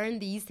learn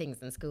these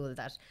things in school,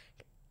 that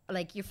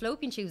like your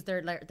fallopian tubes,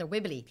 they're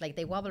wibbly, like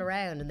they wobble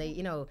around, and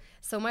they,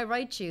 so my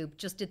right tube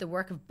just did the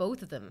work of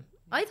both of them.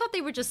 I thought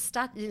they were just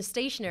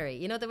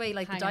stationary, the way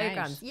like the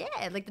diagrams,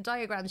 like the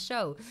diagrams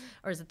show,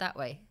 or is it that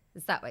way?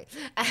 It's that way,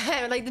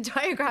 like the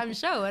diagrams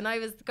show. And I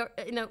was,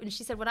 and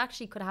she said what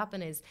actually could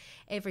happen is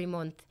every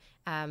month,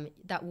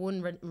 that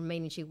one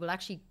remaining tube will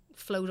actually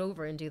float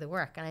over and do the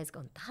work. And I was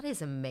going, that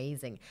is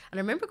amazing. And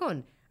I remember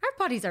going, our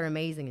bodies are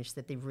amazing, and she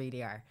said they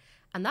really are.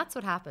 And that's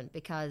what happened,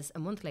 because a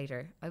month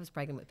later I was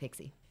pregnant with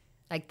Pixie.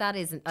 Like, that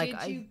isn't like.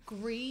 Did you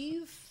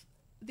grieve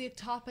the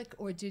ectopic,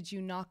 or did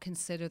you not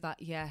consider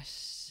that yet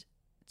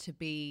to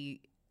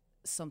be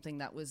something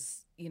that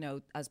was,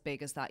 as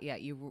big as that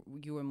yet? You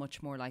were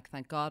much more like,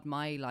 thank God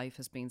my life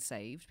has been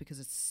saved, because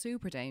it's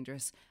super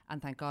dangerous,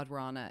 and thank God we're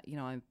on it.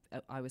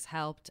 I was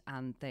helped,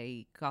 and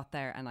they got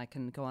there, and I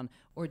can go on.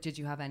 Or did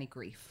you have any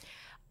grief?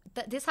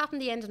 This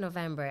happened the end of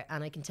November,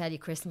 and I can tell you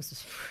Christmas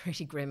was a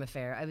pretty grim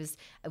affair. I was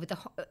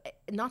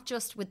not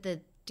just with the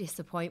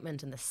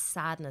disappointment and the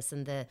sadness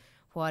and the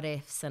what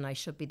ifs, and I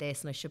should be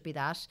this and I should be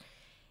that.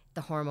 The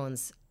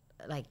hormones,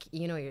 like,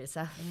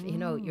 yourself,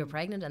 you're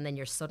pregnant, and then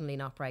you're suddenly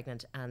not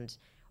pregnant, and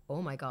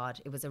oh my God,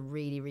 it was a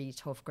really, really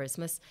tough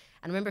Christmas.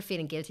 And I remember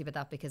feeling guilty about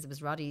that, because it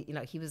was Roddy,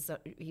 he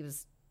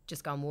was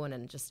just gone one,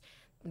 and just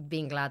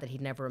being glad that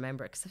he'd never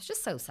remember it, because it was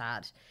just so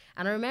sad.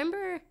 And I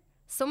remember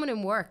someone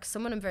in work,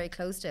 someone I'm very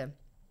close to,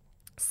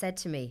 said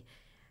to me,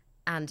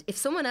 and if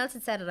someone else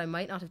had said it, I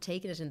might not have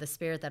taken it in the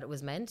spirit that it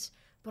was meant,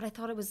 but I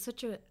thought it was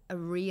such a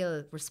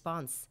real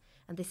response.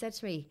 And they said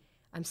to me,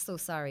 I'm so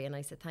sorry. And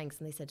I said, thanks.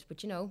 And they said,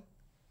 but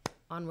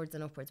onwards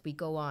and upwards, we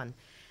go on. And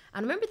I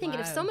remember thinking,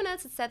 if someone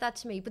else had said that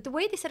to me, but the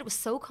way they said it was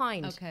so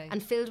kind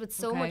and filled with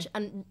so much,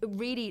 and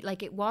really,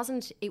 like, it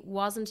wasn't a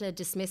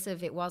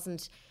dismissive, it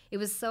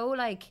was so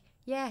like,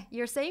 yeah,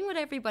 you're saying what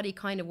everybody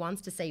kind of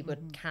wants to say but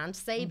can't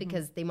say,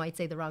 because they might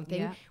say the wrong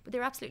thing. But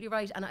they're absolutely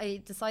right. And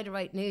I decided,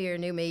 right, new year,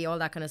 new me, all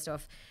that kind of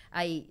stuff.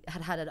 I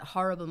had a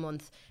horrible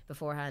month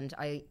beforehand.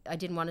 I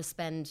didn't want to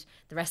spend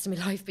the rest of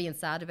my life being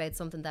sad about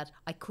something that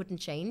I couldn't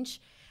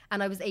change.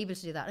 And I was able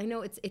to do that. I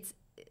know it's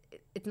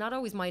not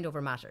always mind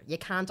over matter. You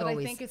can't always.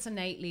 But I think it's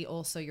innately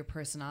also your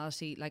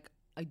personality. Like,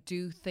 I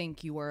do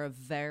think you are a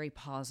very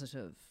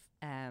positive,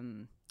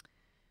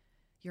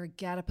 you're a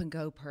get up and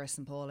go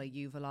person, Paula.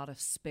 You've a lot of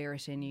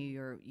spirit in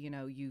you.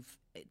 You've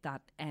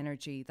that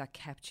energy that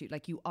kept you,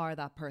 like, you are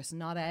that person.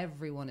 Not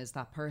everyone is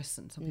that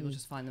person. Some people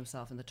just find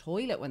themselves in the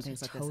toilet when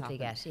things like this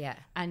happen. Yeah.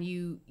 And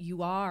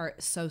you are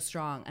so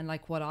strong. And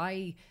like, what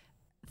I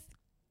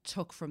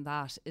took from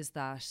that is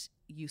that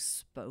you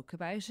spoke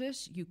about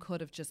it. You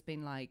could have just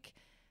been like,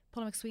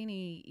 Paula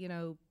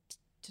MacSweeney,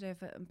 today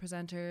I'm a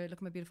presenter, look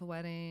at my beautiful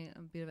wedding,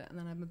 and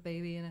then I have a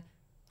baby, and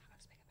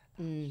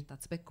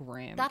that's a bit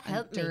grim. That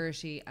helped and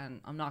dirty, and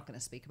I'm not going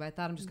to speak about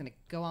that. I'm just going to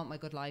go on with my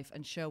good life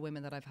and show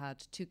women that I've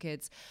had 2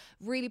 kids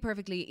really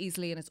perfectly,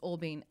 easily, and it's all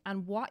been.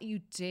 And what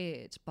you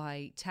did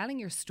by telling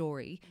your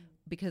story,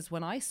 because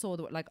when I saw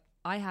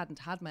I hadn't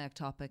had my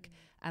ectopic,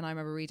 and I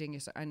remember reading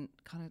your, and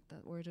kind of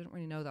that word, I don't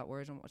really know that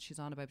word and what she's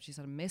on about, but she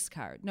said a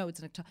miscarriage. No, it's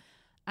an ectopic.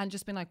 And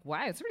just been like,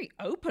 wow, it's really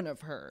open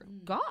of her.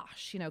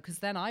 Gosh, because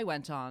then I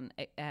went on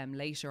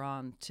later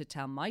on to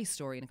tell my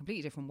story in a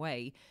completely different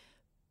way.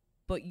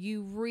 But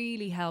you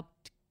really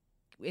helped,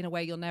 in a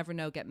way you'll never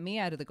know, get me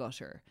out of the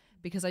gutter,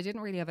 because I didn't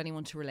really have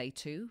anyone to relate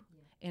to.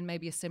 in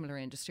maybe a similar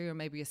industry or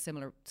maybe a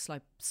similar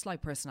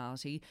slight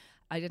personality.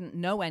 I didn't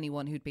know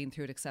anyone who'd been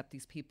through it except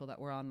these people that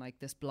were on like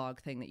this blog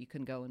thing that you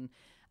can go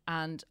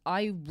and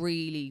I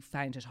really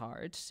found it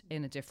hard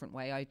in a different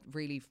way. I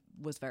really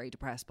was very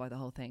depressed by the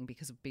whole thing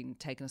because it had been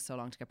taking us so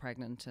long to get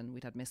pregnant and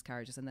we'd had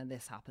miscarriages and then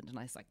this happened and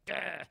I was like,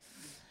 "Duh."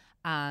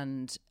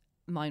 And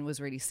mine was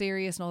really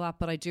serious and all that.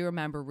 But I do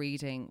remember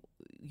reading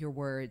your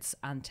words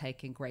and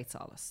taking great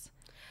solace.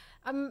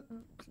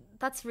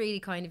 That's really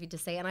kind of you to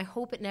say, and I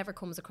hope it never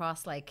comes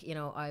across like, you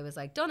know, I was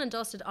like done and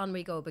dusted, on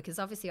we go, because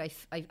obviously I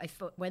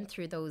went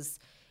through those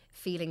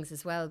feelings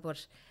as well.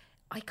 But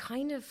I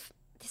kind of,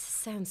 this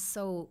sounds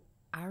so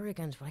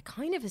arrogant, but I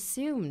kind of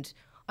assumed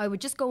I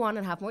would just go on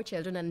and have more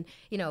children. And,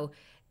 you know,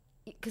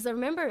 because I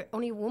remember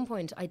only at one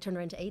point I turned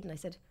around to Aidan and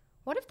I said,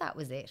 what if that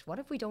was it? What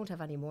if we don't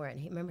have any more? And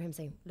I remember him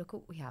saying, look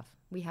what we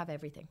have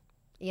everything.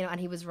 You know,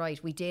 and he was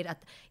right. We did,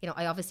 you know,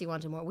 I obviously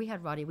wanted more. We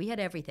had Roddy, we had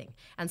everything.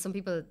 And some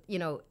people, you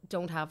know,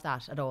 don't have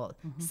that at all.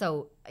 Mm-hmm.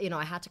 So, you know,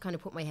 I had to kind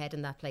of put my head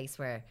in that place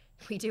where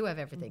we do have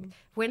everything.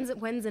 Mm-hmm.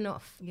 When's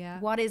enough? Yeah.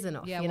 What is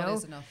enough? Yeah, you know? What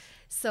is enough?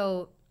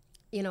 So,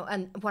 you know,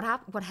 and what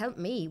helped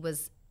me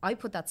was I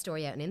put that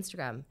story out on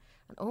Instagram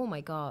and oh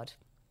my God,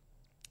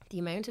 the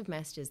amount of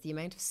messages, the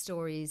amount of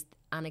stories,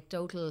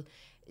 anecdotal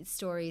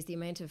stories, the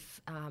amount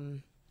of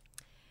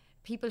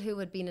people who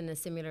had been in a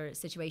similar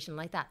situation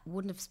like that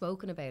wouldn't have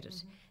spoken about it.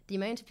 Mm-hmm. The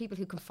amount of people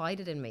who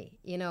confided in me,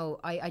 you know,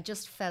 I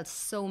just felt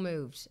so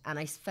moved and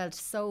I felt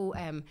so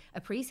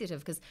appreciative,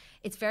 because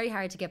it's very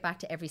hard to get back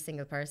to every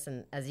single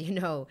person, as you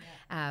know.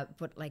 Yeah.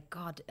 But like,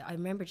 God, I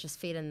remember just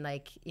feeling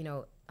like, you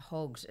know,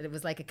 hugged. It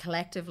was like a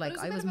collective, like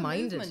I was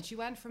minded. Movement. You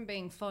went from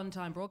being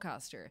fun-time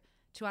broadcaster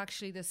to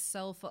actually this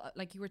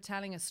like you were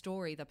telling a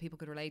story that people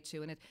could relate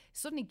to, and it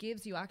suddenly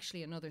gives you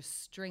actually another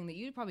string that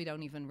you probably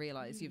don't even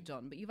realise you've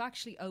done, but you've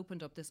actually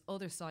opened up this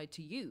other side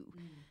to you.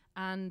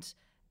 And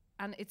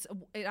it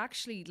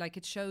actually, like,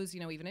 it shows, you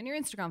know, even in your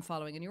Instagram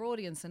following and your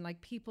audience, and like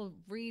people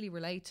really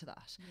relate to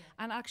that.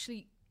 And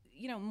actually,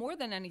 you know, more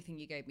than anything,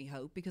 you gave me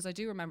hope, because I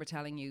do remember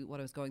telling you what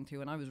I was going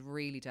through and I was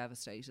really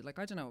devastated. Like,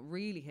 I don't know, it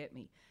really hit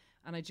me.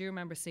 And I do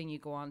remember seeing you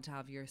go on to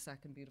have your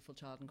second beautiful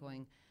child and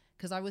going,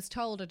 because I was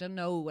told, I don't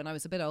know, when I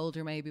was a bit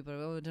older maybe, but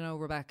I don't know,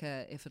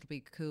 Rebecca, if it'll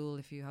be cool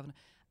if you haven't.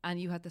 And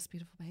you had this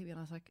beautiful baby, and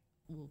I was like,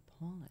 well,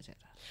 Paula did it.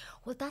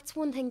 Well, that's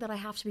one thing that I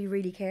have to be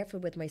really careful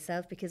with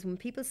myself, because when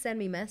people send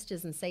me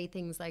messages and say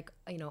things like,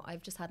 you know,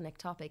 I've just had an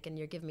ectopic and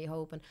you're giving me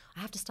hope, and I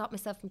have to stop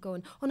myself from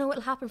going, oh no,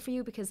 it'll happen for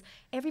you, because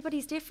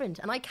everybody's different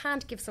and I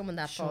can't give someone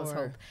that false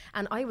hope.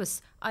 And I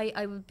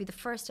would be the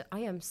first I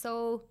am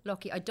so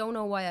lucky. I don't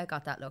know why I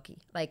got that lucky.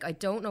 Like, I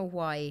don't know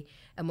why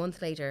a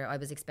month later I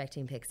was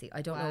expecting Pixie.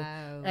 I don't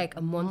know, like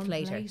a month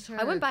later.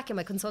 I went back and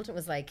my consultant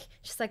was like,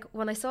 she's like,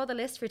 when I saw the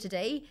list for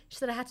today, she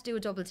said I had to do a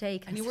double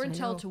take. And you weren't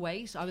told to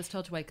wait? I was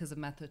told to wait because of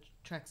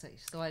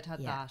methotrexate. So I'd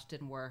had that,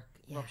 didn't work,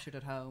 ruptured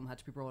at home, had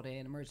to be brought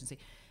in, emergency.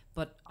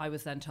 But I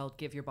was then told,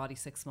 give your body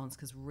 6 months,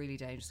 because really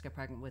dangerous to get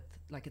pregnant with,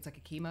 like, it's like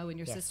a chemo in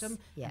your system.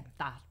 Yeah. And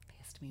that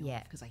pissed me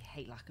off, because I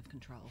hate lack of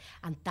control.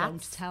 And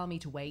don't tell me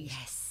to wait.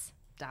 Yes.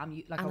 Damn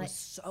you. Like, and I was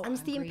so angry. And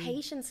it's the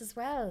impatience as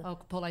well. Oh,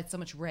 Paul, I had so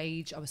much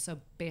rage. I was so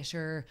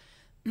bitter.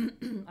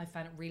 I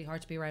found it really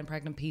hard to be around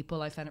pregnant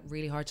people. I found it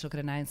really hard to look at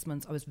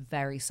announcements. I was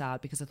very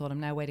sad because I thought, I'm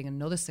now waiting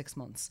another 6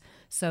 months.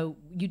 So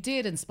you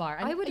did inspire.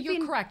 And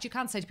you're correct. You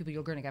can't say to people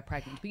you're going to get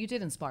pregnant, but you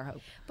did inspire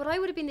hope. But I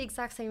would have been the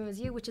exact same as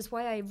you, which is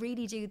why I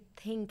really do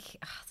think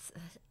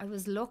I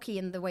was lucky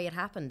in the way it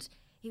happened.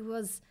 It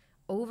was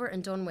over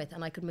and done with,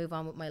 and I could move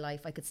on with my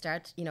life. I could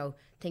start, you know,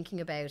 thinking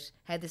about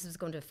how this was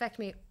going to affect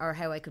me or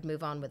how I could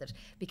move on with it,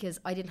 because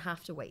I didn't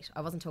have to wait.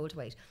 I wasn't told to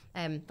wait.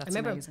 I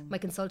remember my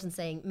consultant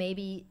saying,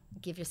 maybe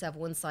give yourself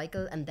one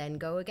cycle and then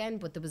go again,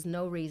 but there was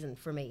no reason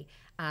for me.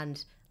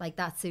 And like,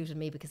 that suited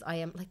me, because I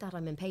am like that.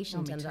 I'm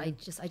impatient, and I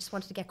just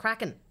wanted to get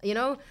cracking, you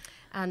know.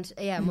 And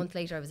yeah, a month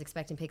later I was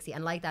expecting Pixie,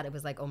 and like that, it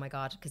was like, oh my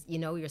God, because you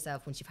know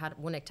yourself, once you've had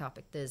one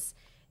ectopic, there's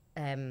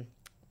a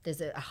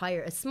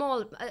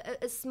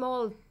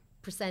small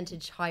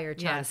percentage higher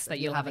chance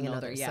that you'll have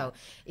another. So,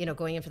 you know,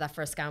 going in for that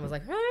first scan was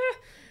like,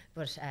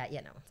 but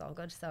you know, it's all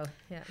good. So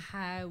yeah.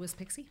 How was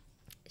Pixie?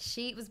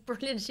 She was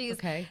brilliant. She was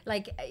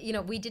like, you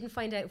know, we didn't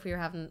find out if we were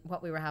having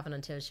what we were having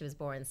until she was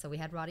born. So we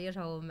had Roddy at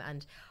home,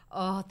 and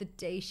the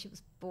day she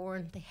was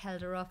born, they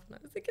held her up, and I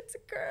was like, it's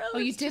a girl. Oh,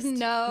 you didn't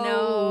know?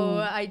 No,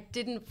 I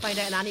didn't find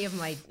out in any of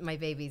my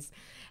babies.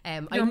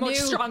 You're much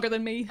stronger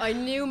than me. I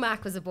knew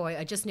Mac was a boy.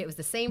 I just knew it was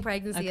the same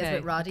pregnancy as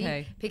with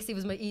Roddy. Pixie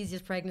was my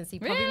easiest pregnancy,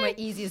 probably my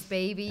easiest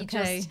baby.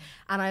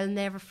 And I'll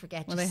never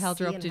forget. When they held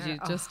her up, did you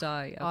just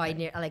die?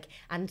 I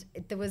and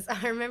there was.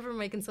 I remember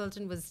my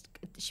consultant was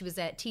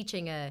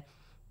teaching an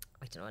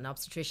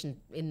obstetrician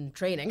in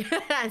training.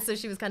 And so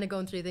she was kind of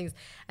going through things,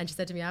 and she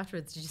said to me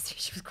afterwards, did you see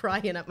she was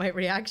crying at my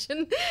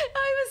reaction?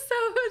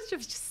 She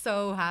was just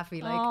so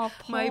happy, like,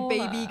 my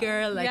baby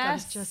girl. Like, I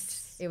was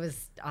just It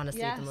was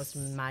honestly Yes. the most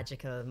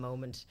magical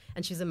moment.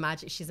 And she's a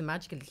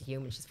magical little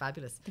human. She's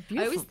fabulous. They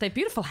have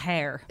beautiful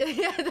hair.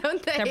 Yeah,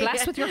 don't they? They're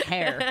blessed with your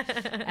hair.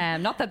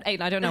 Not that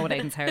Aiden, I don't know what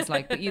Aiden's hair is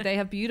like, but they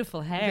have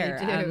beautiful hair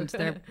They do. and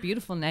they're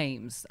beautiful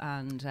names.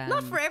 And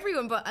Not for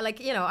everyone, but like,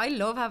 you know, I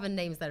love having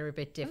names that are a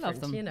bit different.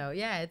 them. You know,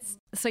 yeah, it's.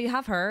 so you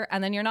have her,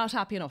 and then you're not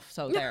happy enough.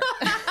 So there,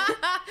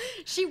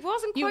 She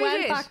wasn't quite you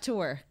went it. back to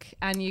work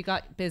and you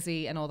got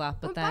busy and all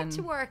that. But Went then back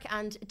to work,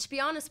 and to be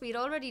honest, we'd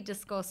already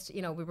discussed,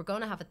 you know, we were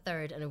going to have a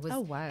third, and it was Oh,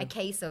 wow. a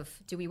case of,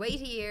 do we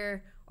wait a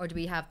year or do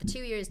we have the 2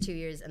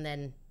 years, and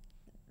then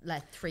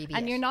let 3 be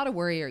and it? you're not a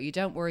worrier. You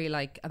don't worry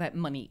like about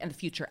money and the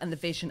future and the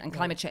vision and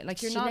climate change.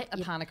 Like you're She not let a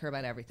you- panicker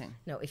about everything.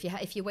 No,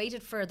 if you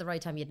waited for the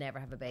right time, you'd never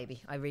have a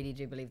baby. I really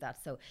do believe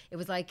that. So it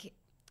was like,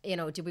 you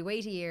know, did we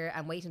wait a year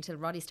and wait until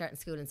Roddy's starting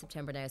school in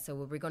September now? So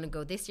were we going to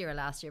go this year or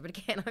last year? But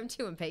again, I'm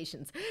too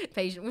patient.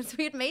 Once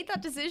we had made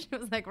that decision, it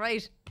was like,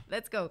 right,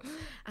 let's go.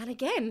 And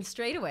again,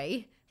 straight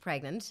away,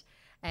 pregnant.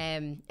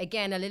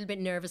 Again, a little bit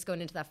nervous going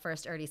into that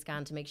first early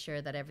scan to make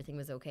sure that everything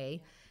was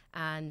okay.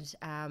 And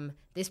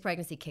this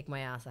pregnancy kicked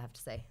my ass, I have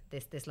to say.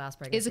 This last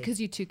pregnancy. Is it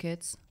because you had 2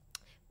 kids?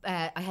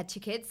 I had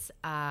 2 kids.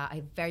 I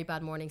had very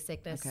bad morning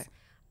sickness. Okay.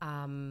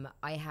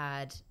 I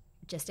had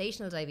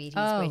gestational diabetes,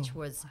 Oh, which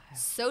was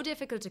so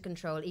difficult to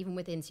control, even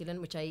with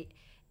insulin, which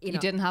you know,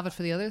 didn't have it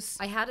for the others?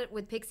 I had it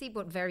with Pixie,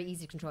 but very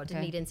easy to control.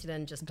 Didn't need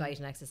insulin, just diet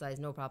and exercise,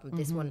 no problem.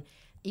 This one,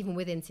 even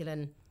with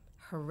insulin,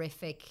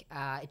 horrific.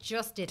 It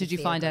just didn't. Did you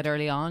feel find good. out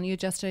early on you had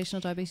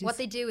gestational diabetes? What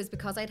they do is,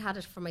 because I'd had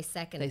it for my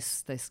second,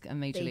 they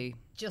immediately. they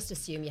just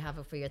assume you have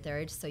it for your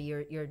third. So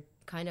you're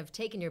kind of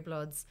taking your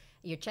bloods,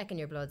 you're checking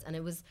your bloods, and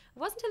it wasn't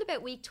until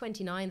about week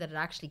 29 that it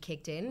actually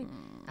kicked in.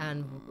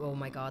 And oh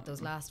my God,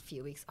 those last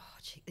few weeks,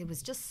 it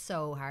was just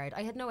so hard.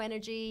 I had no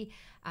energy.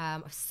 I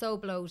was so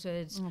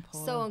bloated,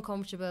 so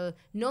uncomfortable.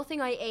 Nothing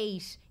I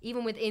ate,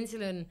 even with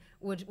insulin,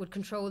 would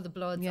control the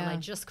bloods, and I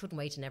just couldn't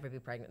wait to never be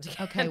pregnant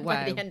again. Okay, By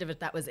wow. the end of it,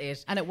 that was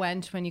it. And it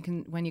went when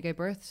you gave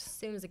birth? As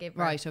soon as I gave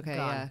birth, Right, okay,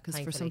 gone, yeah. Because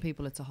for some thankfully.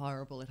 people it's a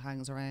horrible, it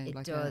hangs around. It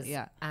like does.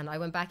 yeah. And I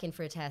went back in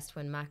for a test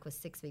when Mac was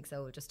 6 weeks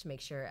old, just to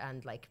make sure,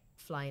 and like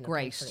flying up,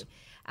 Great.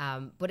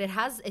 thankfully. But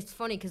it's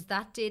funny because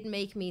that did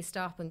make me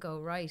stop and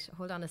go, right,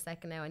 hold on a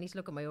second now, I need to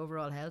look at my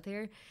overall health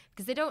here,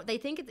 because they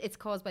think it's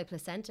caused by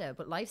placenta,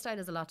 but lifestyle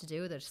has a lot to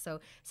do with it. So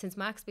since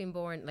Mac's been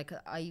born, like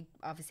I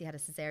obviously had a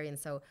cesarean,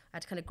 so I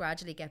had to kind of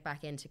gradually get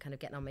back into kind of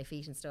getting on my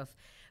feet and stuff,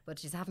 but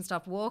just haven't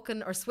stopped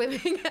walking or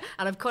swimming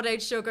and I've cut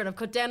out sugar and I've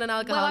cut down on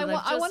alcohol. Well,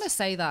 and I want to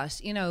say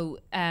that, you know,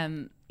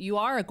 you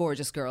are a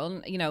gorgeous girl.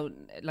 And, you know,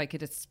 like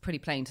it's pretty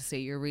plain to see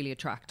you're really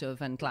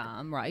attractive and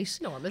glam, right?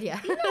 normal, yeah.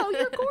 No,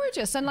 you're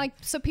gorgeous. And like,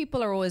 so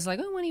people are always like,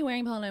 oh, when are you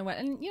wearing Paula?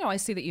 And, you know, I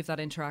see that you've that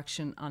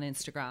interaction on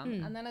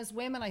Instagram. And then as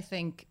women, I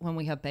think when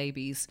we have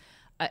babies,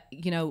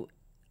 you know,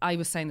 I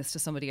was saying this to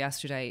somebody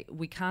yesterday,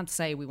 we can't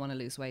say we want to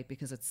lose weight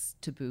because it's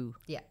taboo.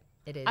 Yeah,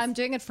 it is. I'm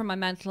doing it for my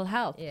mental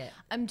health. Yeah.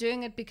 I'm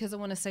doing it because I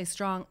want to stay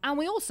strong. And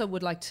we also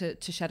would like to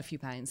shed a few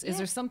pounds. Is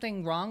there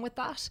something wrong with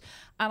that?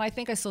 And I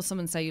think I saw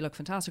someone say, you look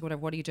fantastic,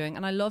 whatever, what are you doing?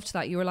 And I loved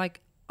that. You were like,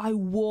 I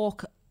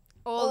walk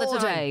all the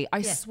time. day. I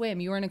Yeah.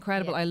 swim. You were an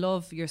incredible. Yeah. I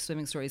love your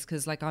swimming stories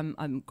because like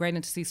I'm great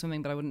into sea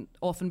swimming, but I wouldn't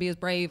often be as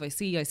brave. I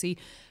see.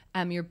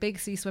 You're a big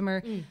sea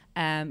swimmer.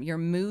 You're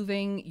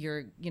moving.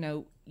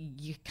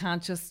 You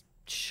can't just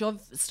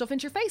shove stuff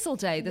into your face all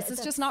day. This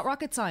is just not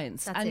rocket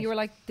science. That's And it. you were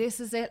like, this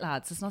is it,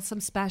 lads. It's not some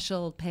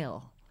special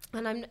pill.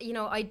 And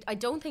I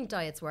don't think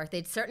diets work.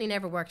 They'd certainly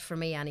never worked for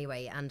me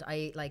anyway. And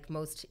I, like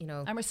most,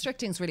 And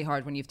restricting's really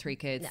hard when you have 3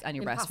 kids and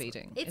you're impossible.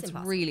 breastfeeding. It's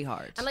impossible. really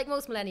hard. And like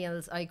most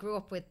millennials, I grew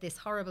up with this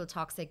horrible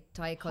toxic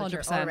diet culture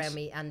 100%. all around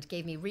me, and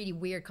gave me really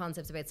weird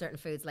concepts about certain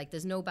foods. Like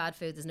there's no bad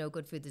food, there's no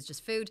good food, there's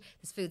just food.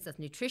 There's foods that's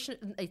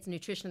it's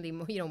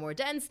nutritionally more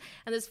dense,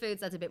 and there's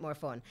foods that's a bit more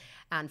fun.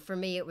 And for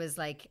me, it was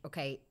like,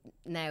 okay,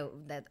 now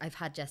that I've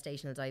had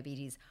gestational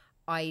diabetes,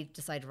 I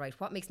decided, right,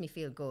 what makes me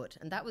feel good?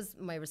 And that was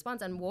my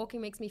response. And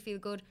walking makes me feel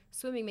good.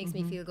 Swimming makes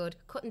me feel good.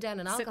 Cutting down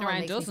on Sitting alcohol around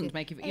makes me doesn't feel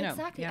make you,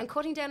 exactly. And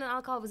cutting down on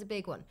alcohol was a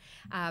big one.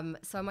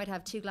 So I might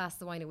have 2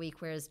 glasses of wine a week,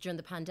 whereas during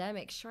the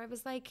pandemic, sure, I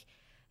was like,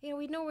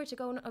 we'd nowhere to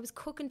go. I was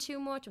cooking too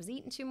much. I was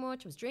eating too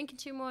much. I was drinking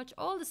too much.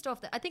 All the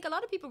stuff that I think a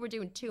lot of people were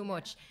doing too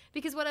much,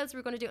 because what else were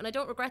we going to do? And I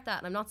don't regret that.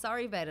 And I'm not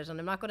sorry about it. And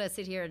I'm not going to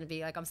sit here and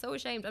be like, I'm so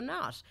ashamed. I'm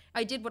not.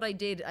 I did what I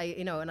did,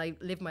 and I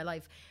lived my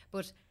life.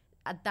 But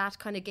that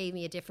kind of gave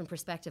me a different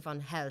perspective on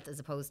health, as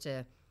opposed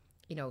to,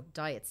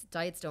 diets.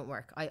 Diets don't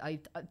work. I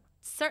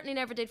certainly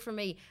never did for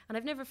me. And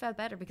I've never felt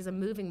better because I'm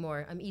moving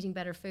more. I'm eating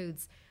better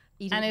foods.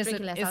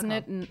 Drinking less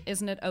alcohol.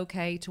 Isn't it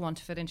okay to want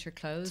to fit into your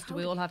clothes?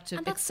 Totally. Do we all have to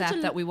And that's such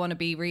accept that we want to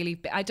be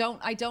really? I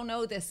don't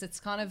know this.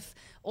 It's kind of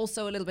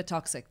also a little bit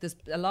toxic. There's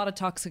a lot of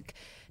toxic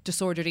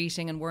disordered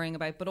eating and worrying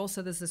about, but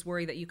also there's this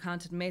worry that you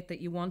can't admit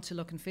that you want to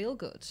look and feel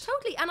good.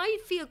 Totally. And I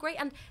feel great,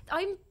 and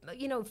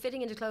I'm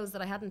fitting into clothes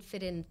that I hadn't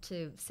fit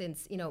into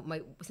since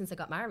since I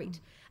got married,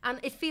 and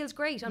it feels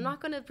great. I'm not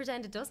going to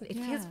pretend it doesn't. It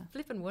feels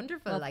flipping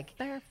wonderful. Well, and it's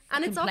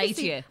play to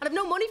obviously, you. and I've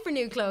no money for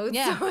new clothes,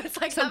 so it's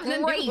like so having a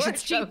new great. It's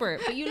wardrobe. cheaper,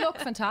 but you look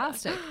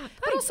fantastic.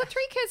 But also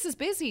 3 kids is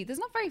busy. There's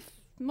not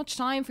much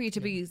time for you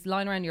to be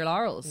lying around your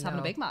laurels having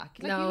a Big Mac.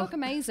 Like, you look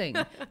amazing,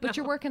 but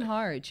you're working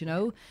hard, you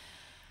know.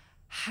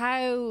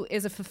 How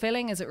is it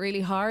fulfilling? Is it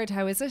really hard?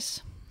 How is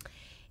it?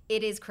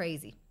 It is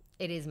crazy.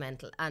 It is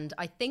mental. And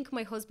I think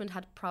my husband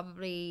had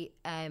probably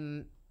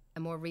a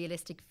more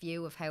realistic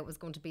view of how it was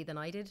going to be than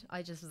I did.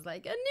 I just was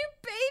like, a new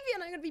baby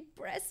and I'm going to be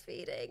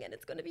breastfeeding and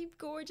it's going to be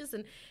gorgeous.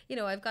 And, you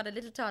know, I've got a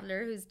little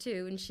toddler who's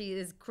 2 and she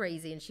is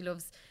crazy and she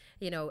loves,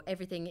 you know,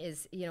 everything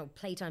is, you know,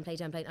 playtime.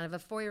 And I have a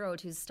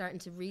 4-year-old who's starting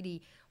to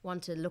really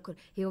want to look at,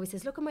 he always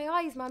says, look at my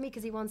eyes, mommy,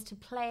 because he wants to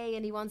play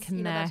and he wants, you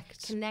know, that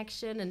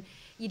connection. And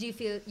you do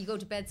feel, you go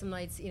to bed some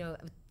nights, you know,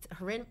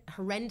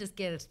 horrendous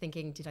guilt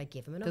thinking, did I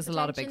give him enough There's attention?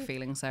 a lot of big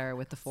feelings there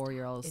with the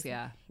 4-year-olds.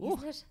 Isn't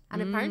it?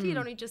 And apparently it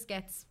only just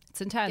gets...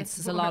 It's intense.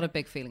 There's a lot of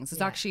big feelings.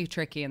 It's actually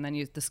tricky. And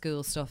then the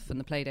school stuff and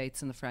the play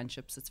dates and the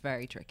friendships, it's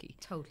very tricky.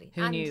 Totally.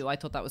 Who knew? I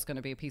thought that was going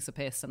to be a piece of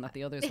piss and that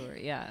the others were,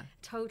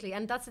 Totally.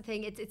 And that's the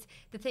thing. It's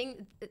the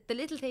thing, the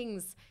little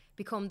things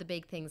become the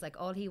big things. Like,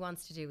 all he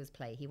wants to do is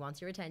play. He wants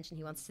your attention.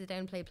 He wants to sit down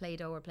and play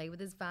Play-Doh or play with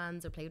his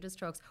vans or play with his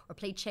trucks or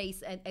play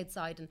chase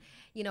outside. And,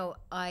 you know,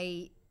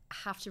 I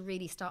have to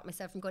really stop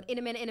myself from going, in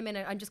a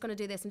minute, I'm just going to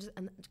do this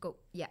and go,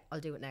 yeah, I'll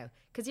do it now.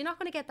 Because you're not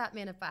going to get that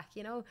minute back,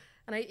 you know.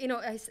 And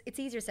it's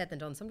easier said than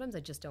done. Sometimes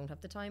I just don't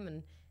have the time,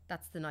 and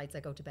that's the nights I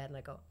go to bed and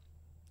I go,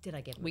 did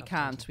I give him we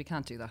can't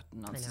do that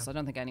nonsense. I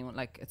don't think anyone,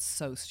 like, it's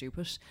so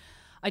stupid.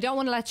 I don't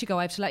want to let you go.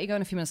 I have to let you go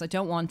in a few minutes. I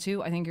don't want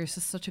to. I think you're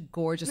just such a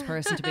gorgeous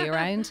person to be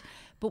around.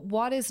 But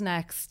what is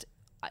next?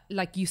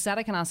 Like you said,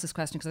 I can ask this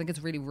question because I think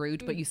it's really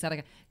rude, but you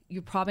said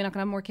you're probably not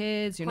going to have more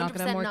kids. You're not going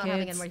to have more kids.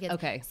 Having any more kids.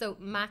 Okay. So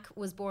Mac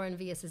was born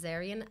via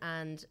cesarean,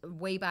 and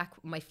way back,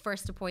 my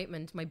first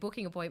appointment, my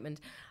booking appointment,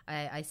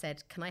 I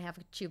said, can I have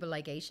a tubal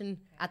ligation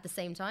at the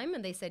same time?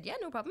 And they said, yeah,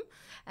 no problem.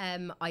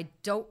 I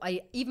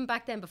even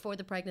back then, before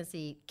the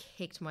pregnancy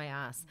kicked my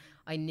ass,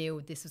 I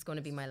knew this was going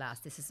to be my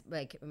last. This is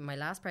like my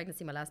last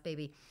pregnancy, my last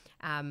baby.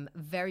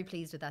 Very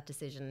pleased with that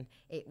decision.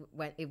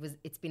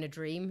 It's been a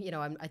dream. You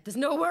know, there's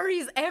no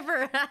worries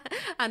ever.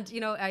 And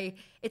you know,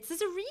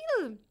 there's a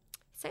real.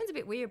 It sounds a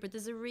bit weird, but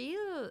there's a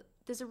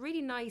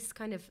really nice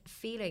kind of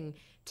feeling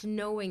to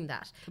knowing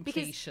that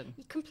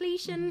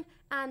completion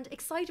and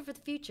excited for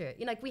the future.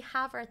 You know, like, we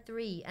have our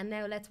 3 and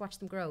now let's watch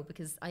them grow,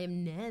 because I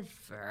am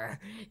never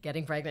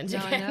getting pregnant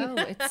again. I know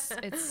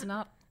it's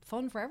not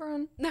fun for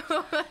everyone. No.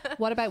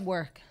 What about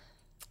work?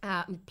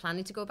 I'm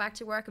planning to go back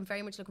to work. I'm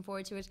very much looking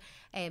forward to it.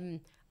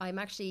 I'm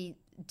actually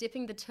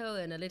dipping the toe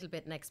in a little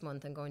bit next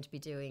month. I'm going to be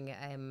doing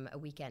a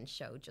weekend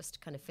show,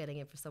 just kind of filling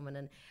in for someone,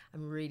 and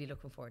I'm really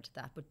looking forward to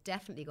that. But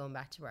definitely going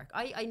back to work.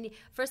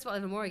 First of all, I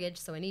have a mortgage,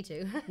 so I need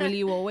to. Will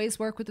you always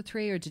work with the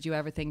 3, or did you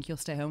ever think you'll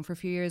stay home for a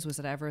few years? Was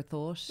it ever a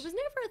thought? It was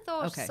never a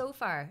thought so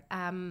far.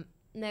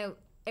 Now,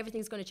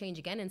 everything's going to change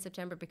again in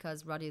September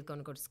because Roddy is going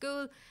to go to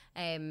school.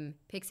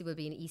 Pixie will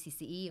be in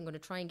ECCE. I'm going to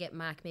try and get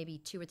Mac maybe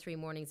 2 or 3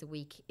 mornings a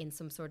week in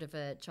some sort of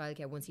a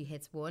childcare once he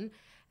hits 1,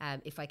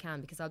 if I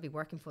can, because I'll be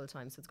working full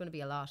time, so it's going to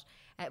be a lot.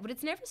 But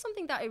it's never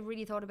something that I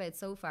really thought about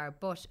so far,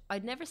 but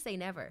I'd never say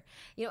never.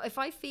 You know, if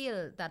I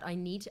feel that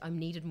I'm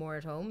needed more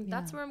at home,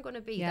 that's where I'm going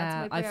to be. Yeah,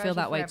 that's my priority I feel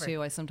that forever. way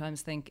too. I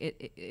sometimes think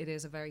it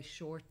is a very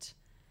short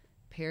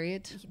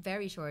period.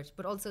 Very short,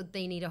 but also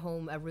they need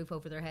a roof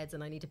over their heads,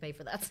 and I need to pay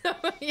for that. So,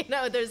 you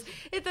know,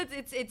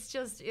 it's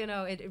just, you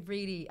know, it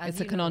really,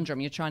 it's a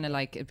conundrum. You're trying to,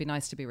 like, it'd be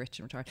nice to be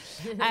rich and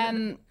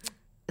retired.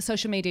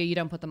 Social media, you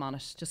don't put them on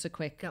it. Just a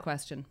quick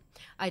question.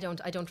 I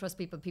don't trust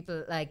people.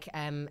 People, like,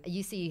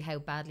 you see how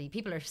badly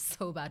people are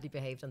so badly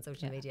behaved on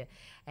social media.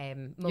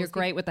 You're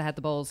great with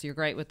the balls. You're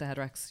great with the head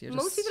wrecks.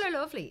 Most people are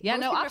lovely. Yeah,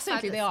 most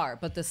absolutely they are.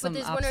 But there's some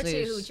one or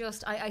two who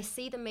just I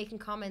see them making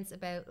comments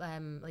about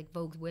like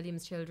Vogue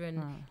Williams'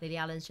 children, Lily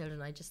Allen's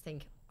children. I just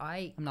think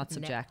I'm not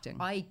subjecting.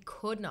 I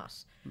could not.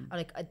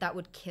 Like, that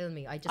would kill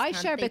me. I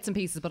share bits and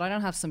pieces, but I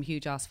don't have some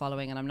huge ass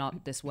following, and I'm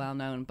not this well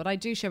known. But I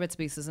do share bits and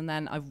pieces, and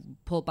then I've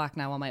pulled back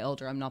now on my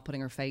older. I'm not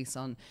putting her face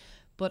on.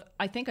 But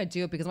I think I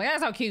do it because I'm like,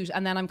 that's how cute.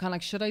 And then I'm kind of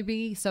like, should I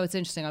be? So it's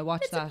interesting. I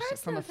watch that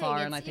from afar,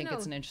 and I think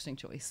it's an interesting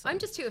choice. So. I'm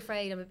just too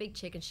afraid. I'm a big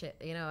chicken shit.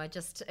 You know, I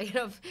just, you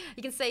know,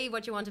 you can say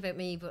what you want about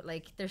me, but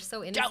like, they're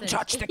so innocent. Don't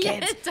touch the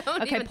kids.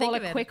 Okay, Paula,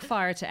 quick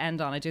fire to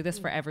end on. I do this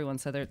for everyone,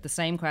 so they're the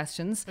same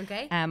questions.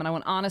 Okay. And I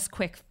want honest,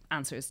 quick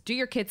answers. Do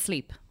your kids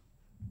sleep?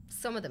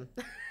 Some of them.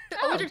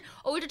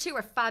 Older 2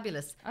 are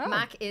fabulous.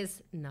 Mac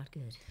is not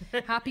good.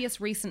 Happiest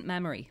recent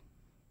memory?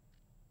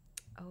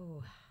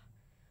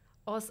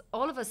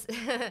 All of us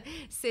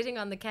sitting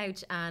on the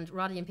couch and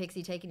Roddy and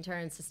Pixie taking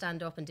turns to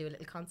stand up and do a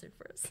little concert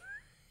for us.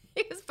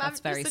 It was fabulous.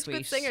 That's very such sweet.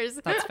 Good singers.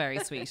 That's very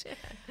sweet.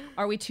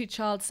 Are we too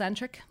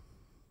child-centric?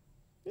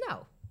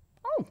 No.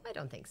 I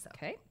don't think so.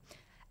 Okay.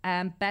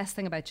 Best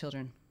thing about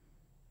children?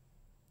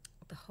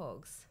 The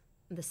hugs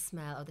and the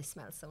smell. They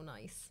smell so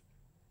nice.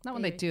 Not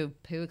when they do a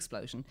poo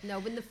explosion. No,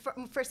 when the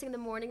first thing in the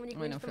morning when you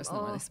go into them.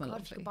 Oh,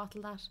 God, if you could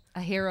bottle that.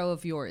 A hero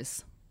of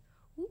yours?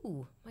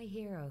 Ooh, my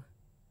hero.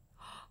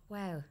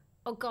 Wow.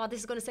 Oh God, this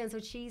is going to sound so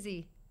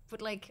cheesy,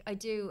 but like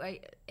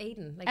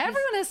Aiden. Like,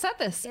 everyone has said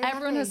this. Yeah,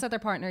 everyone has said their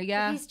partner.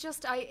 Yeah. But he's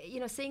just,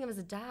 seeing him as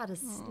a dad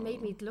has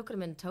made me look at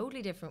him in a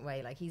totally different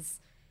way. Like, he's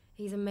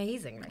He's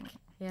amazing. Like,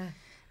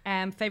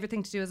 yeah. Favorite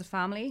thing to do as a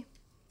family?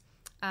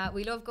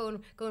 We love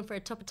going for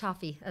a cup of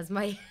toffee, as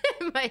my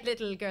my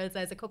little girl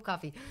says, a cup of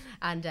coffee,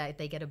 and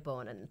they get a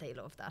bun, and they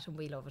love that, and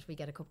we love it. We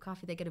get a cup of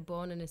coffee, they get a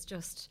bun, and it's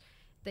just,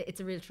 it's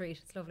a real treat.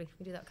 It's lovely.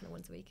 We do that kind of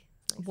once a week.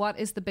 Nice. What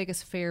is the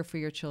biggest fear for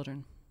your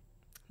children?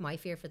 My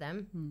fear for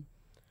them?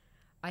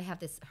 I have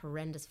this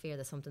horrendous fear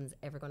that something's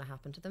ever going to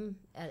happen to them.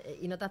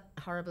 You know, that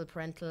horrible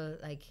parental,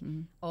 like,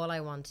 all I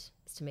want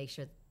is to make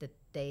sure that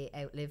they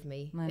outlive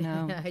me. I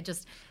know. I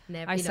just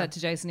never. I said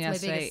to Jason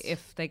yesterday, biggest...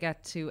 if they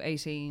get to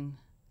 18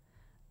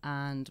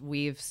 and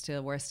we're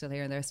still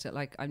here and they're still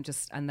like,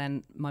 and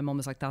then my mum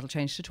was like, that'll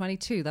change to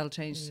 22, that'll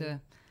change to.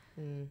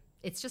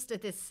 It's just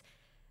that this,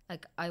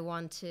 like, I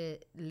want to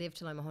live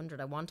till I'm 100.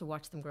 I want to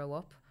watch them grow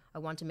up. I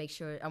want to make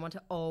sure, I want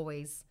to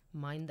always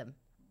mind them.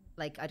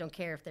 Like, I don't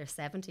care if they're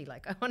 70.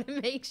 Like, I want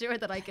to make sure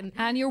that I can.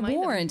 And you're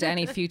warned,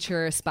 any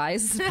future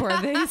spies for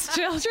these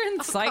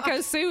children.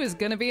 Psycho Sue is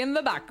going to be in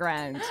the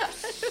background.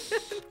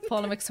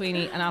 Paula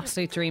MacSweeney, an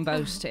absolute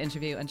dreamboat to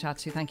interview and chat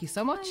to. Thank you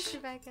so much. Thanks,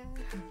 Rebecca.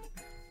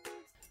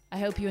 I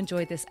hope you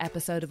enjoyed this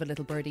episode of A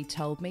Little Birdie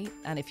Told Me.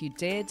 And if you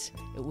did,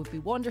 it would be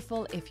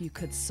wonderful if you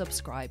could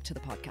subscribe to the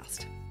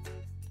podcast.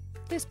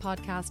 This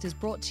podcast is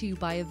brought to you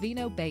by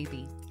Aveeno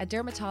Baby, a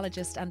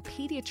dermatologist and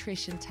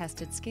paediatrician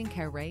tested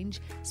skincare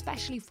range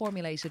specially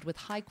formulated with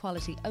high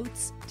quality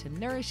oats to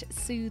nourish,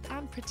 soothe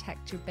and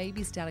protect your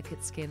baby's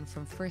delicate skin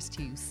from first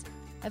use.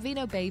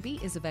 Aveeno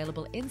Baby is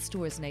available in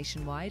stores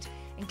nationwide,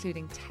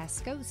 including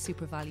Tesco,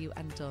 SuperValu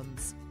and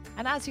Dunnes.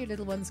 And as your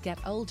little ones get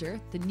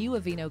older, the new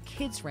Aveeno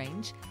Kids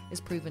range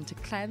is proven to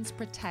cleanse,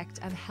 protect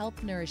and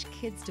help nourish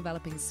kids'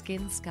 developing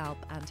skin, scalp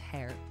and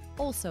hair.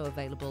 Also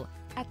available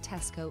at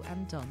Tesco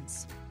and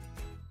Dunnes.